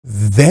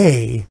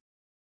they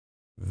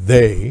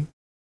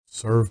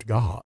served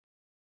God.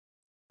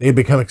 They had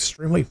become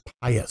extremely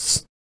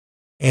pious,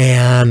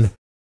 and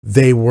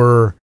they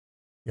were,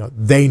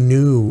 they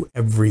knew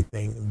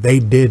everything. They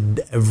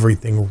did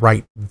everything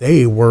right.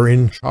 They were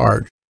in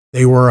charge.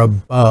 They were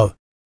above.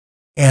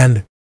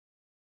 And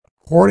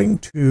according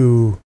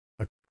to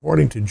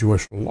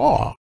Jewish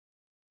law,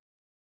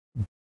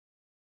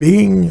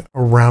 being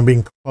around,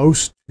 being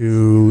close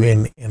to,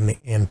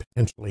 and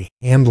potentially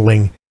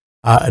handling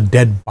a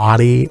dead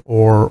body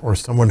or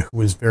someone who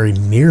was very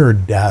near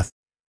death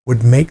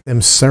would make them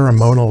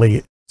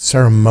ceremonially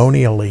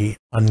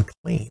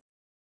unclean.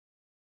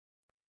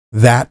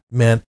 That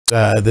meant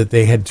that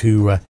they had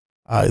to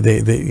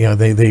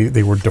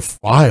they were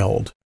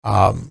defiled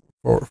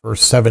for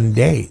 7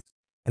 days,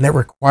 and that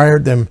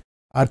required them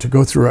to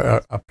go through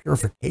a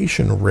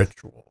purification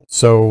ritual.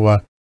 So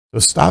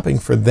stopping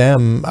for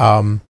them,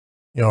 from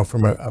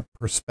a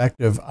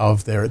perspective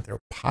of their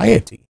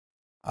piety,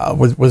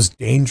 was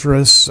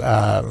dangerous.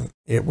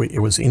 It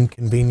was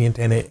inconvenient,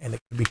 and it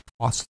could be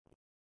costly.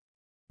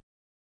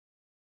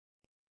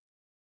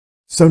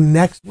 So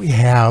next we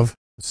have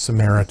the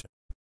Samaritan.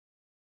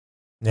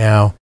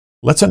 Now,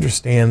 let's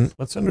understand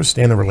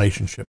the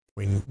relationship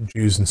between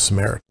Jews and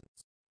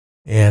Samaritans,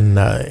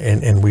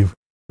 and we've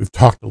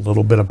talked a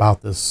little bit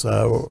about this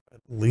at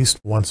least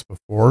once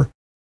before.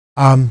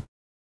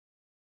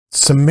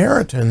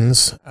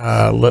 Samaritans,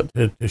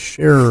 to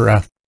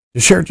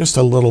share just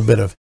a little bit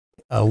of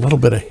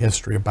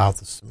history about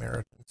the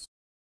Samaritans.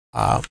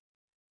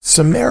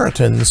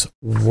 Samaritans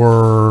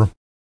were,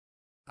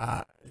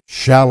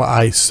 shall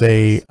I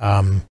say,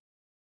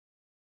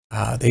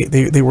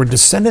 they were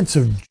descendants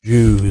of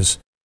Jews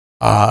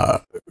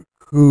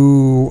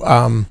who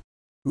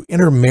who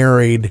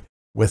intermarried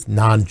with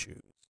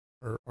non-Jews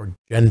or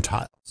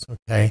Gentiles.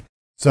 Okay,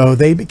 so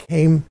they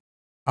became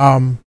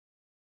they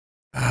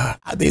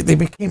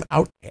became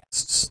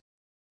outcasts.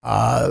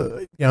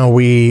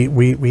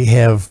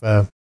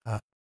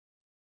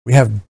 We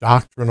have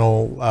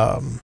doctrinal,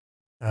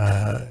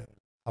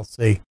 I'll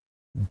say,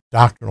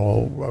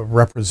 doctrinal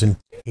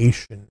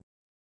representation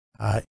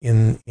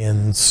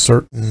in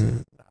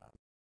certain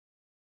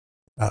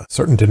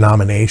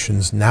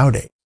denominations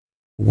nowadays,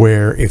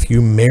 where if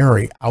you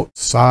marry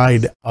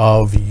outside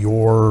of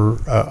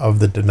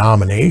the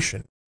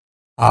denomination,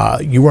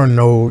 you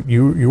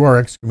are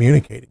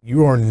excommunicated.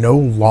 You are no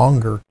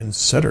longer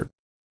considered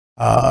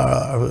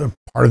part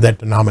of that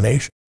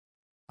denomination,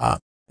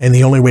 and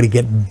the only way to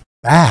get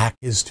back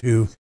is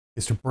to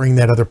bring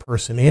that other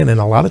person in, and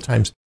a lot of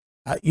times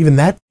even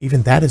that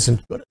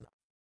isn't good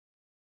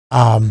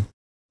enough.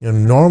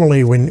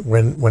 Normally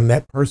when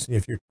that person,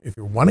 if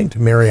you're wanting to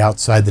marry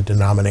outside the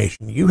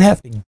denomination, you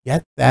have to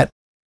get that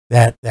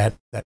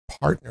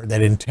partner,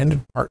 that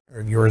intended partner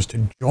of yours,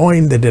 to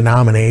join the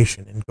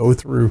denomination and go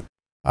through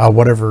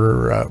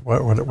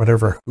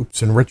whatever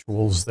hoops and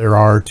rituals there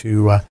are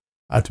to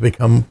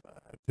become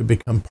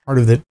part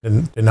of the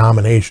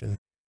denomination,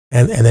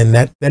 and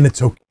then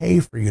it's okay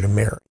for you to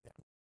marry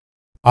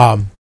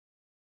them.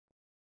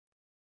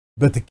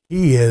 But the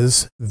key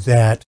is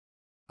that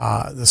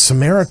the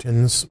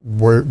Samaritans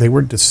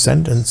were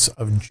descendants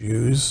of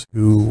Jews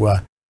who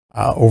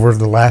over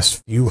the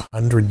last few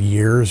hundred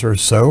years or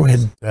so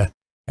had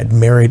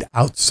married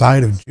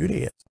outside of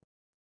Judaism,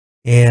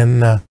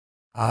 and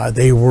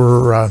they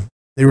were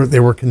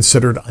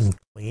considered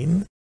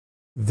unclean.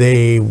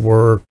 They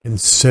were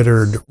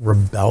considered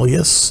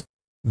rebellious.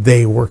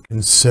 They were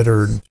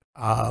considered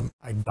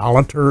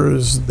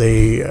idolaters.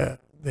 They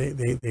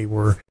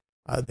were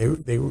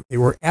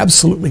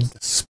absolutely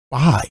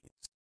despised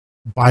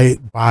by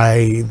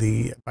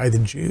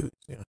the Jews.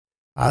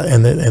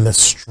 And the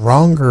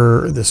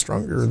stronger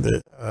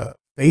the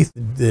faith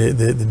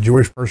the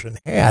Jewish person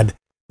had,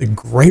 the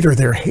greater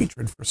their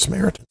hatred for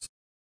Samaritans.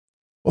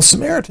 Well,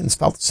 Samaritans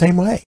felt the same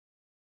way.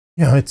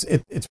 It's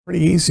pretty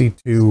easy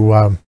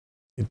to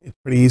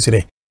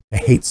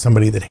hate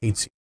somebody that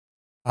hates you.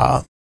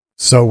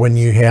 So when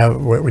you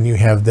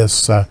have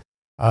this,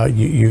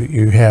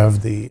 you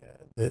have the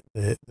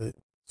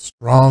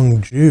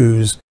strong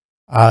Jews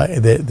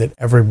that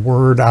every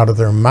word out of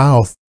their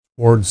mouth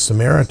towards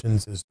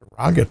Samaritans is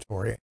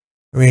derogatory.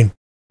 I mean,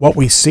 what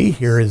we see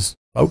here is,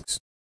 folks,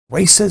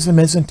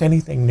 racism isn't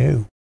anything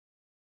new.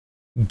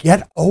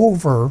 Get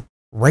over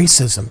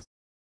racism,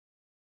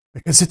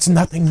 because it's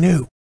nothing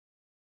new.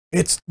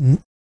 It's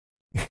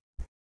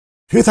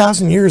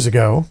 2,000 years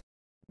ago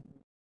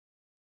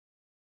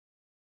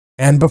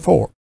and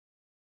before,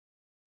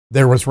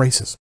 there was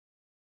racism.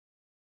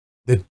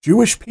 The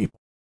Jewish people,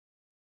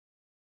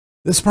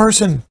 this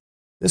person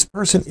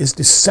is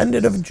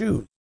descendant of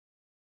Jews,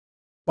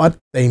 but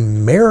they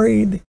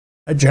married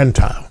a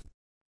Gentile.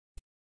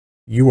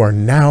 You are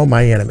now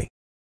my enemy.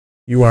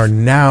 You are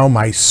now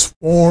my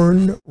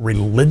sworn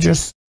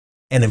religious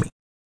enemy.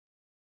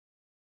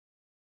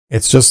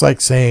 It's just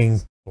like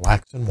saying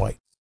blacks and whites.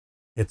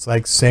 It's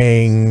like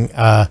saying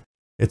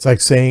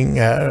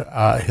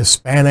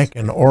Hispanic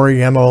and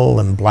Oriental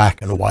and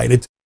black and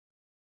white.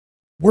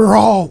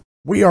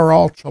 We are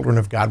all children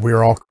of God. We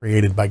are all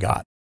created by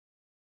God.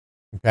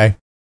 Okay?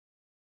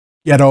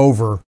 Get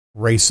over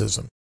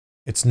racism.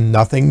 It's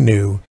nothing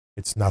new.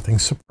 It's nothing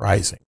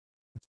surprising.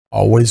 It's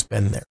always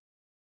been there.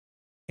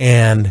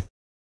 And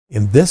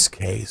in this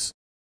case,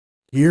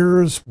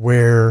 here's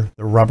where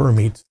the rubber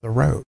meets the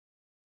road.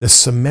 The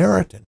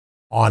Samaritan,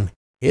 on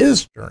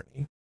his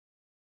journey,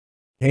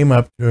 came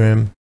up to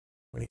him.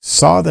 When he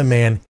saw the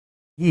man,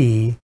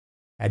 he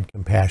had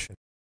compassion.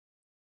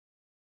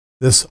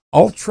 This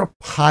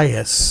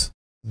ultra-pious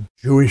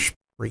Jewish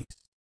priest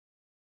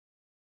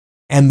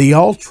and the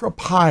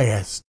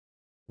ultra-pious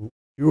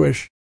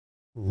Jewish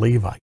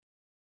Levite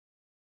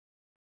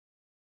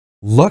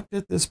looked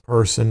at this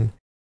person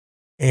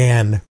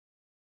and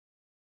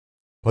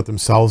put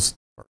themselves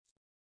first.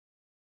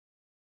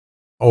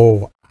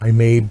 Oh, I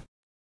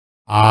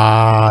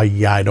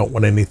don't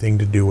want anything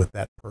to do with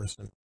that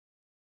person,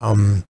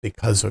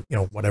 because of,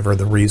 whatever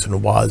the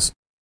reason was.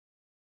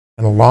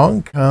 And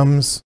along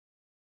comes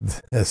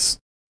this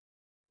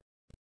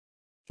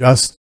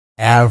just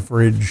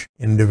average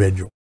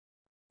individual,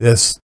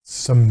 this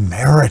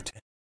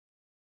Samaritan.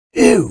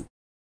 Ew,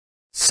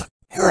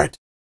 Samaritan.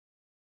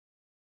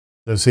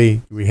 So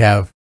see, we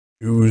have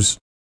Jews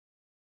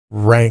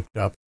ranked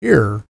up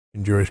here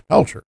in Jewish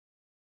culture,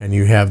 and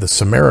you have the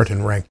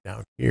Samaritan ranked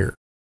down here.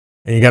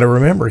 And you got to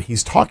remember,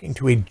 he's talking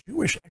to a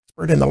Jewish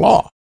expert in the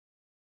law.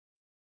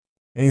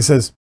 And he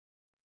says,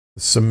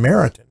 the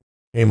Samaritan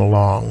came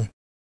along,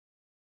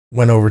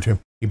 went over to him.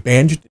 He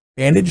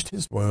bandaged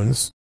his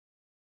wounds.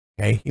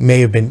 Okay, he may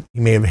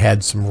have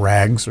had some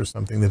rags or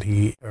something that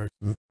he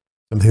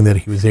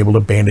was able to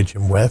bandage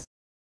him with.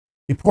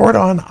 He poured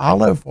on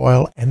olive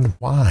oil and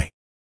wine.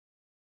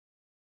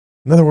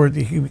 In other words,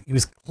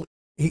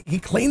 he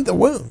cleaned the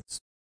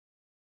wounds.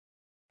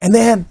 And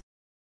then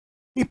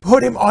he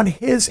put him on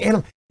his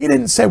animal. He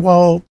didn't say,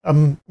 well,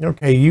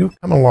 okay, you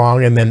come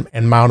along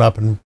and mount up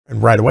and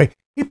ride away.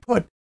 He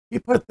put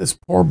this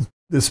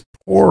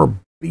poor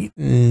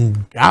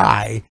beaten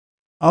guy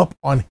up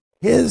on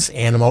his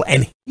animal,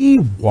 and he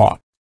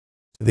walked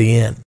to the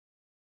inn.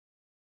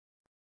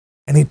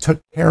 And he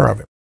took care of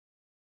him.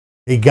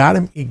 He got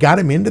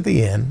him into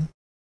the inn,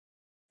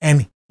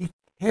 and he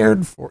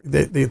cared for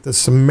the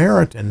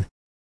Samaritan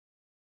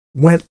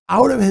went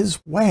out of his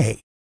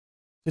way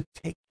to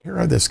take care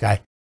of this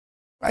guy.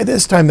 By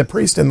this time, the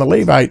priest and the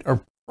Levite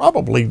are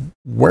probably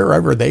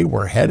wherever they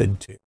were headed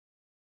to.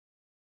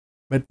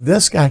 But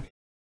this guy,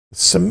 the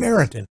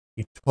Samaritan,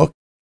 he took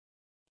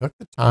the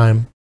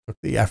time, took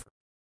the effort.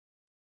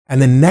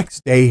 And the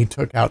next day he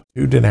took out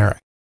 2 denarii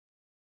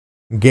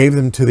and gave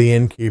them to the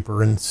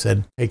innkeeper and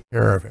said, take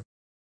care of him.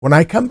 When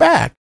I come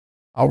back,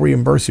 I'll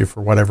reimburse you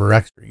for whatever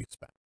extra you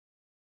spent.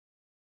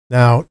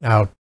 Now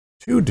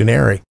 2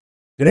 denarii.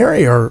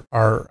 Denarii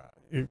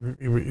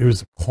it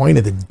was a coin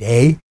of the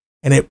day,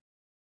 and it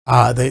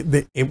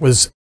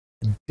was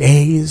a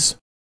day's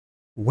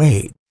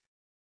wage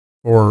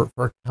for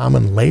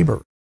common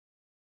labor.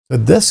 So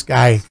this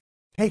guy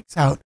takes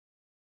out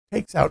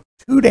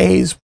 2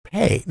 days'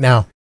 pay.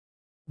 Now,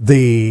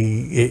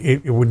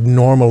 it would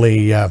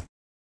normally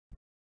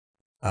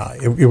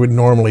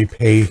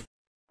pay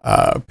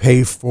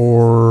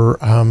for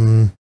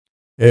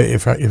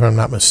if I'm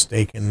not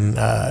mistaken,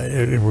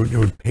 it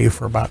would pay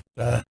for about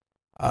a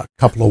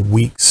couple of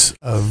weeks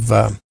of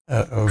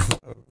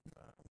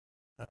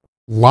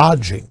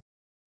lodging.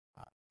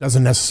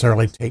 Doesn't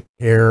necessarily take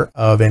care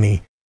of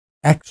any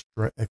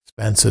extra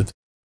expenses.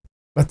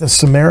 But the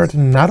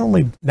Samaritan, not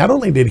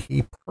only did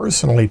he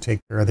personally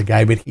take care of the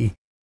guy, but he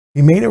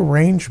made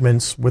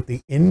arrangements with the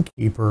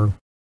innkeeper.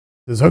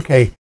 Says,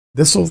 okay,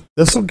 this will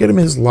get him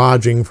his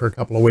lodging for a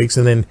couple of weeks,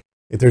 and then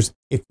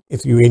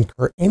if you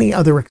incur any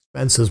other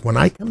expenses when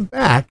I come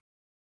back,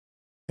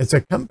 as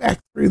I come back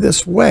through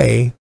this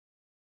way,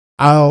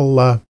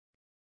 I'll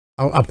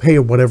pay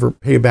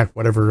you back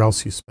whatever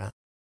else you spent.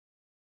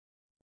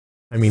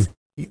 I mean,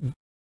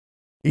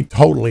 he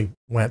totally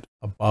went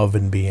above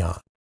and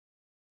beyond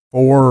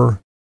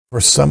for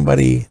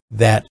somebody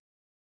that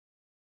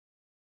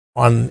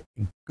on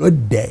a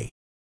good day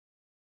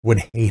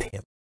would hate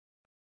him,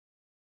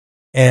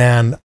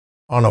 and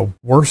on a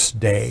worse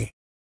day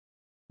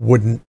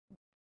wouldn't.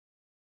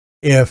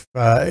 And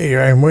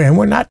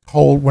we're not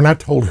told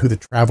who the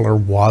traveler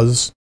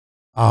was.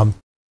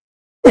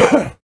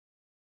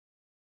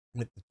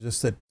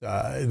 Just that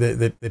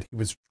he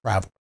was a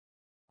traveler.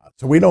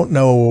 So we don't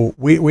know.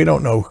 We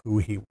don't know who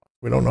he was.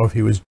 We don't know if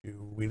he was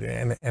Jew.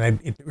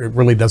 It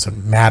really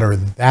doesn't matter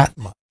that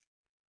much.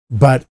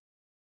 But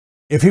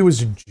if he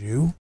was a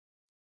Jew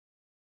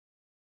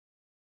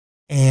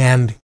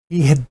and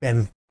he had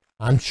been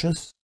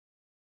conscious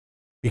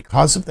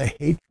because of the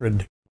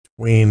hatred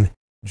between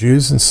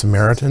Jews and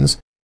Samaritans,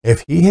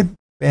 if he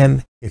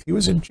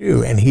was a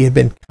Jew and he had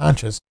been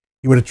conscious,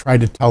 he would have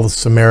tried to tell the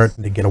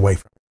Samaritan to get away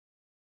from him.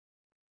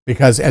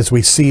 Because as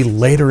we see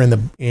later in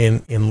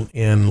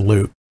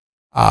Luke,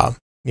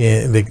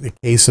 in the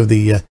case of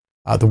the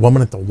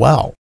woman at the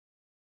well,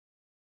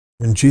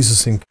 when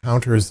Jesus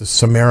encounters the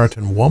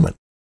Samaritan woman,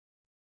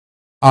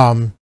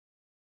 her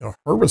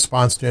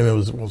response to him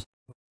was,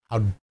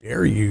 "How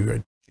dare you,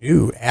 a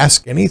Jew,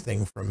 ask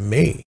anything from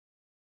me?"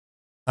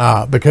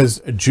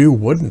 Because a Jew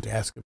wouldn't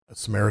ask a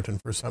Samaritan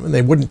for something;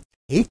 they wouldn't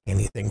take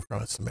anything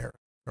from a Samaritan.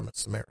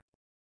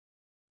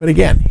 But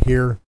again,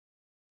 here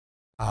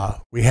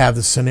we have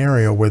the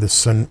scenario where the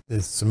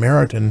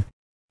Samaritan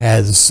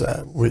is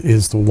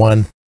the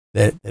one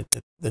that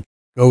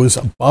goes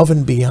above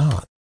and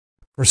beyond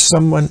for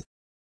someone,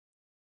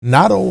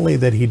 not only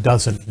that he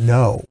doesn't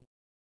know,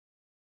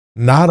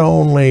 not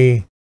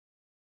only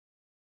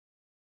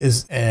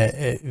is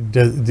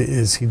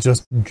he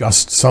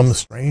just some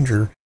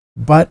stranger,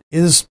 but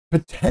is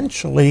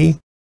potentially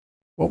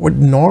what would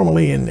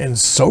normally and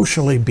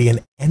socially be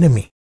an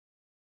enemy,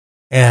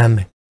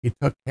 and he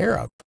took care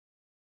of it.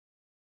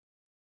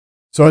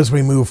 So as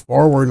we move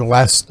forward, the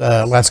last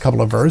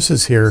couple of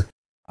verses here,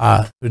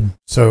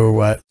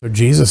 so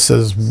Jesus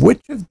says,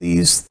 "Which of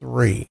these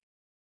 3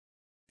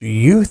 do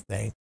you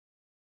think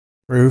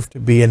proved to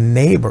be a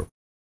neighbor,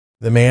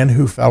 the man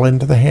who fell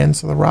into the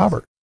hands of the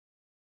robbers?"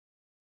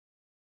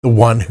 "The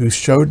one who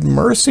showed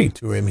mercy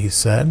to him," he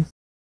said.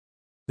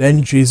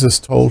 Then Jesus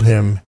told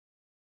him,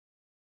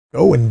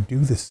 "Go and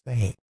do the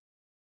same."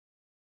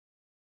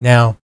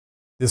 Now,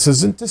 this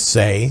isn't to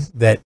say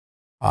that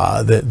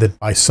that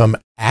by some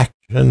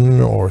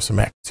action or some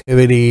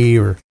activity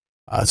or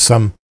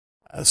something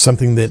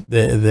that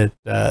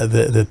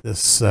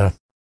this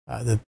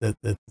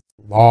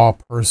law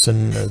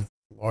person,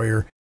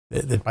 lawyer,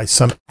 that by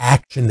some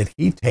action that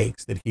he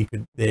takes that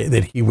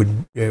he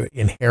would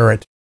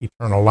inherit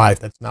eternal life.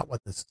 That's not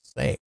what this is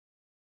saying.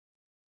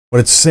 What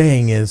it's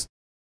saying is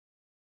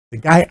the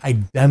guy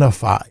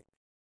identified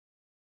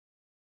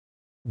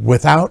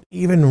without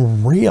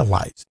even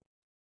realizing.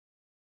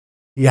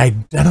 He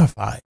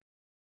identified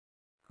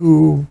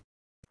who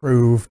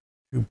proved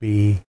to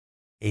be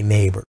a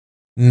neighbor.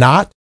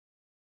 Not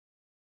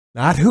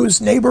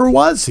whose neighbor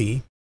was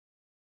he,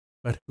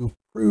 but who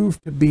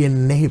proved to be a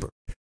neighbor.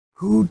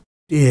 Who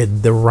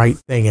did the right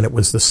thing, and it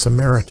was the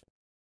Samaritan.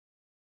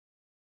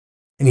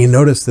 And you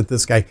notice that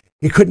this guy,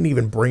 he couldn't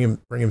even bring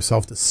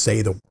himself to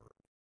say the word.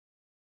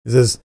 He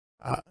says,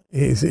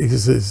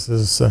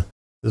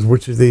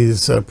 which of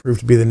these proved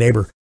to be the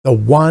neighbor? The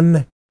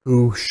one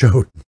who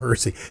showed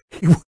mercy.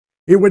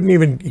 He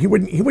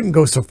wouldn't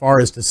go so far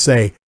as to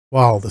say,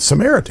 well, the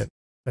Samaritan.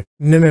 Like,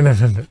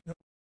 no.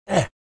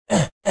 Get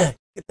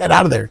that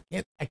out of there.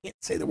 I can't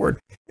say the word.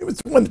 It was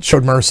the one that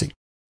showed mercy.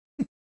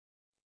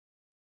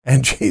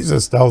 And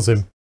Jesus tells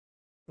him,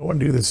 go and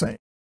do the same.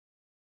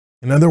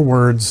 In other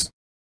words,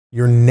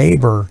 your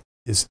neighbor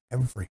is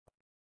everybody.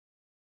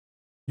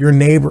 Your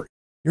neighbor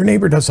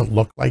doesn't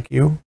look like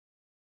you.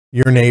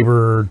 Your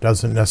neighbor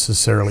doesn't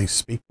necessarily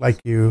speak like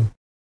you.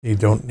 They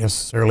don't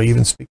necessarily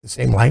even speak the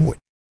same language.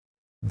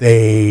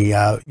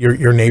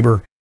 Your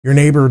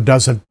neighbor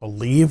doesn't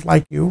believe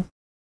like you.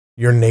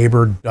 Your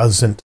neighbor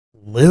doesn't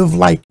live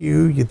like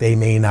you. They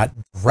may not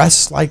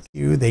dress like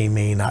you. They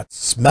may not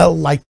smell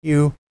like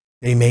you.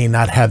 They may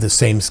not have the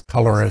same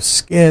color of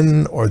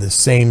skin or the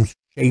same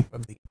shape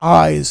of the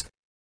eyes.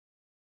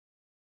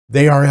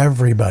 They are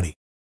everybody.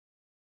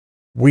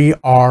 We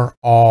are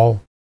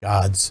all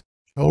God's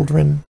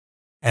children,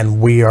 and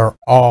we're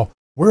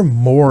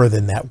more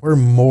than that. We're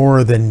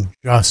more than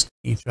just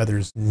each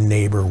other's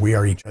neighbor. We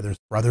are each other's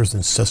brothers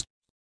and sisters.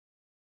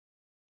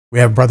 We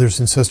have brothers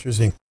and sisters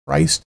in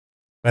Christ,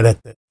 but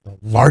at the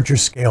larger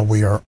scale,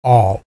 we are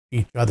all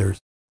each other's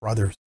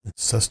brothers and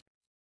sisters.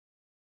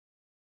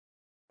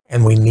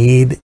 And we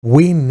need,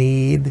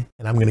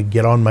 and I'm going to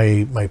get on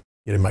my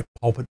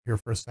pulpit here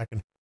for a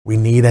second. We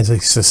need as a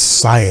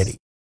society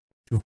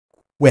to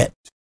quit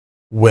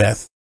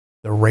with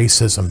the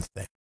racism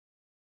thing.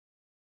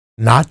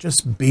 Not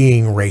just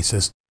being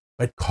racist,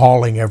 but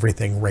calling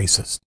everything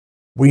racist.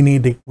 We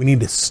need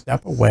to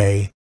step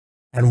away,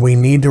 and we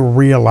need to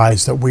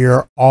realize that we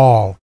are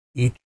all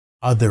each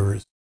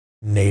other's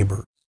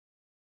neighbors.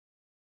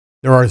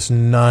 There is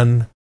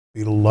none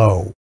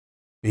below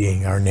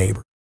being our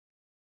neighbor.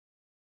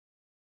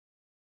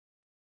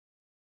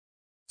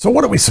 So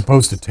what are we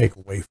supposed to take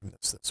away from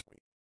this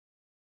week?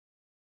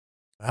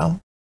 Well,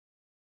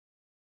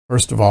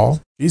 first of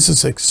all,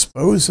 Jesus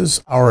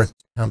exposes our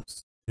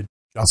attempts to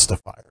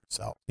justify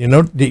ourselves.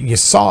 You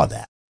saw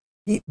that.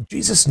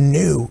 Jesus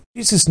knew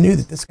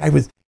that this guy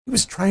was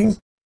trying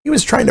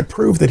to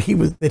prove that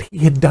he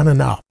had done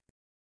enough.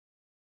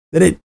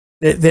 That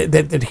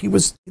he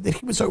was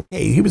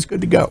okay. He was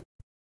good to go.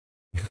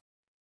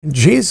 And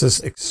Jesus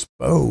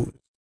exposed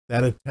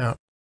that attempt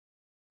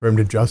for him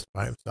to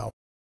justify himself.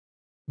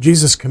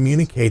 Jesus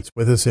communicates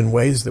with us in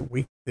ways that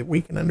we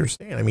can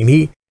understand. I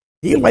mean,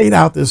 he laid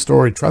out this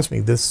story. Trust me,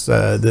 this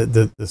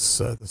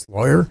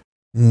lawyer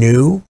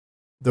knew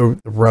the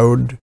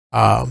road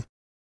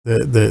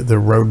the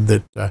road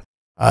that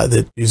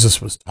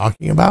Jesus was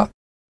talking about,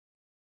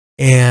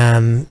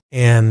 and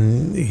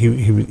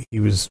he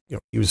was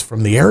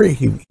from the area.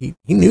 He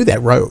knew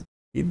that road.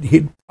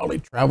 He'd probably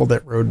traveled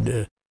that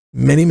road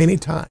many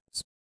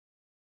times.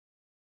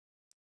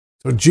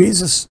 So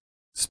Jesus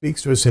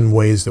speaks to us in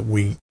ways that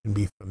we can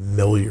be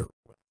familiar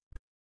with,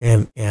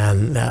 and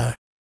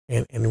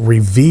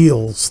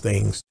reveals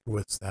things to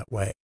us that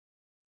way.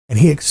 And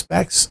he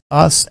expects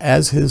us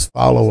as his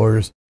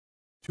followers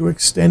to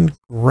extend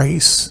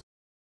grace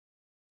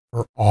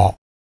for all,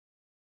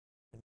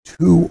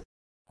 to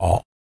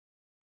all.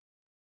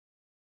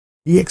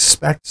 He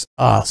expects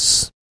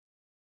us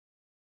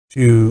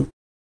to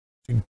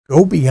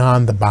go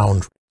beyond the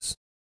boundaries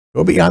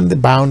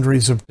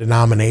of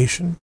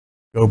denomination,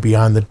 go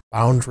beyond the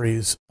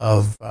boundaries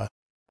of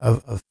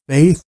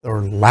faith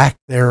or lack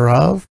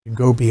thereof, to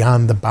go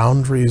beyond the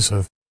boundaries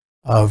of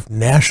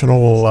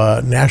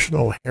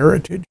national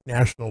heritage,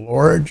 national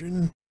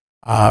origin,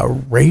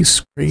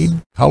 race,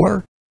 creed,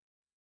 color.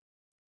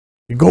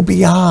 To go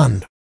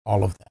beyond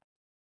all of that,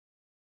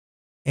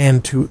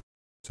 and to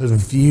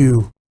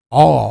view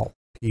all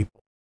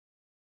people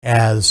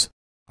as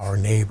our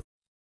neighbor.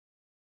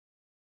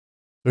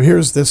 So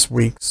here's this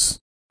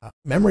week's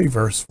memory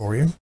verse for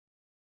you.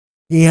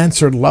 He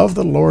answered, "Love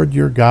the Lord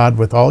your God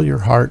with all your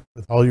heart,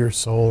 with all your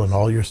soul, and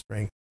all your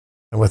strength,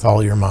 and with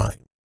all your mind,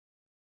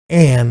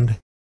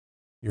 and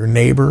your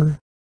neighbor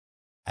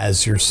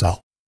as yourself."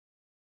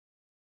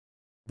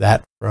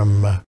 That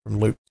from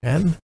Luke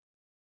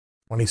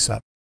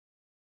 10:27.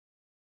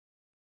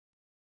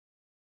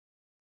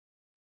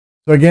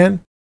 So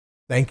again,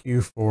 thank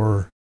you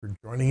for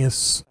joining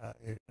us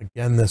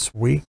again this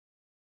week.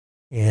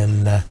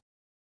 And if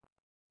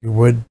you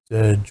would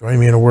join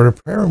me in a word of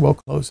prayer, and we'll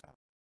close out.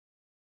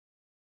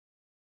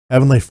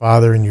 Heavenly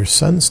Father, in your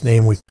Son's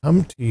name, we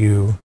come to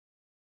you.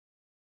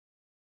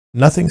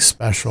 Nothing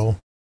special,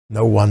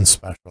 no one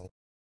special.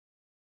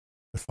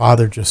 But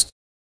Father, just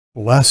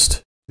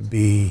blessed to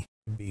be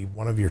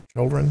one of your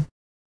children,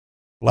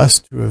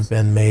 blessed to have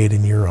been made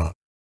in your honor,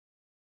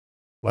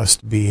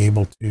 blessed to be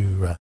able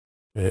to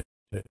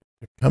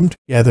come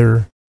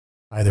together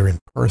either in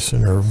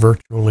person or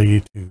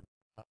virtually to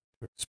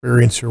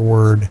experience your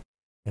word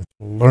and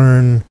to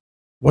learn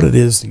what it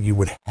is that you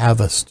would have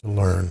us to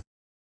learn.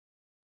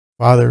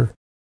 Father,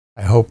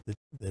 I hope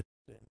that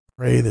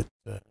pray that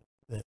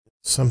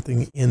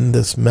something in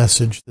this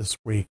message this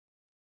week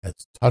has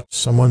touched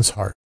someone's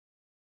heart.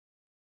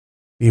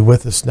 Be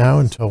with us now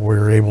until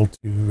we're able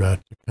to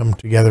come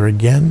together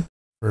again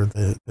for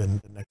the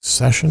next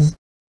session.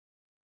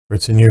 For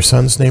it's in your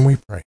Son's name we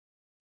pray.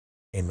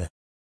 Amen.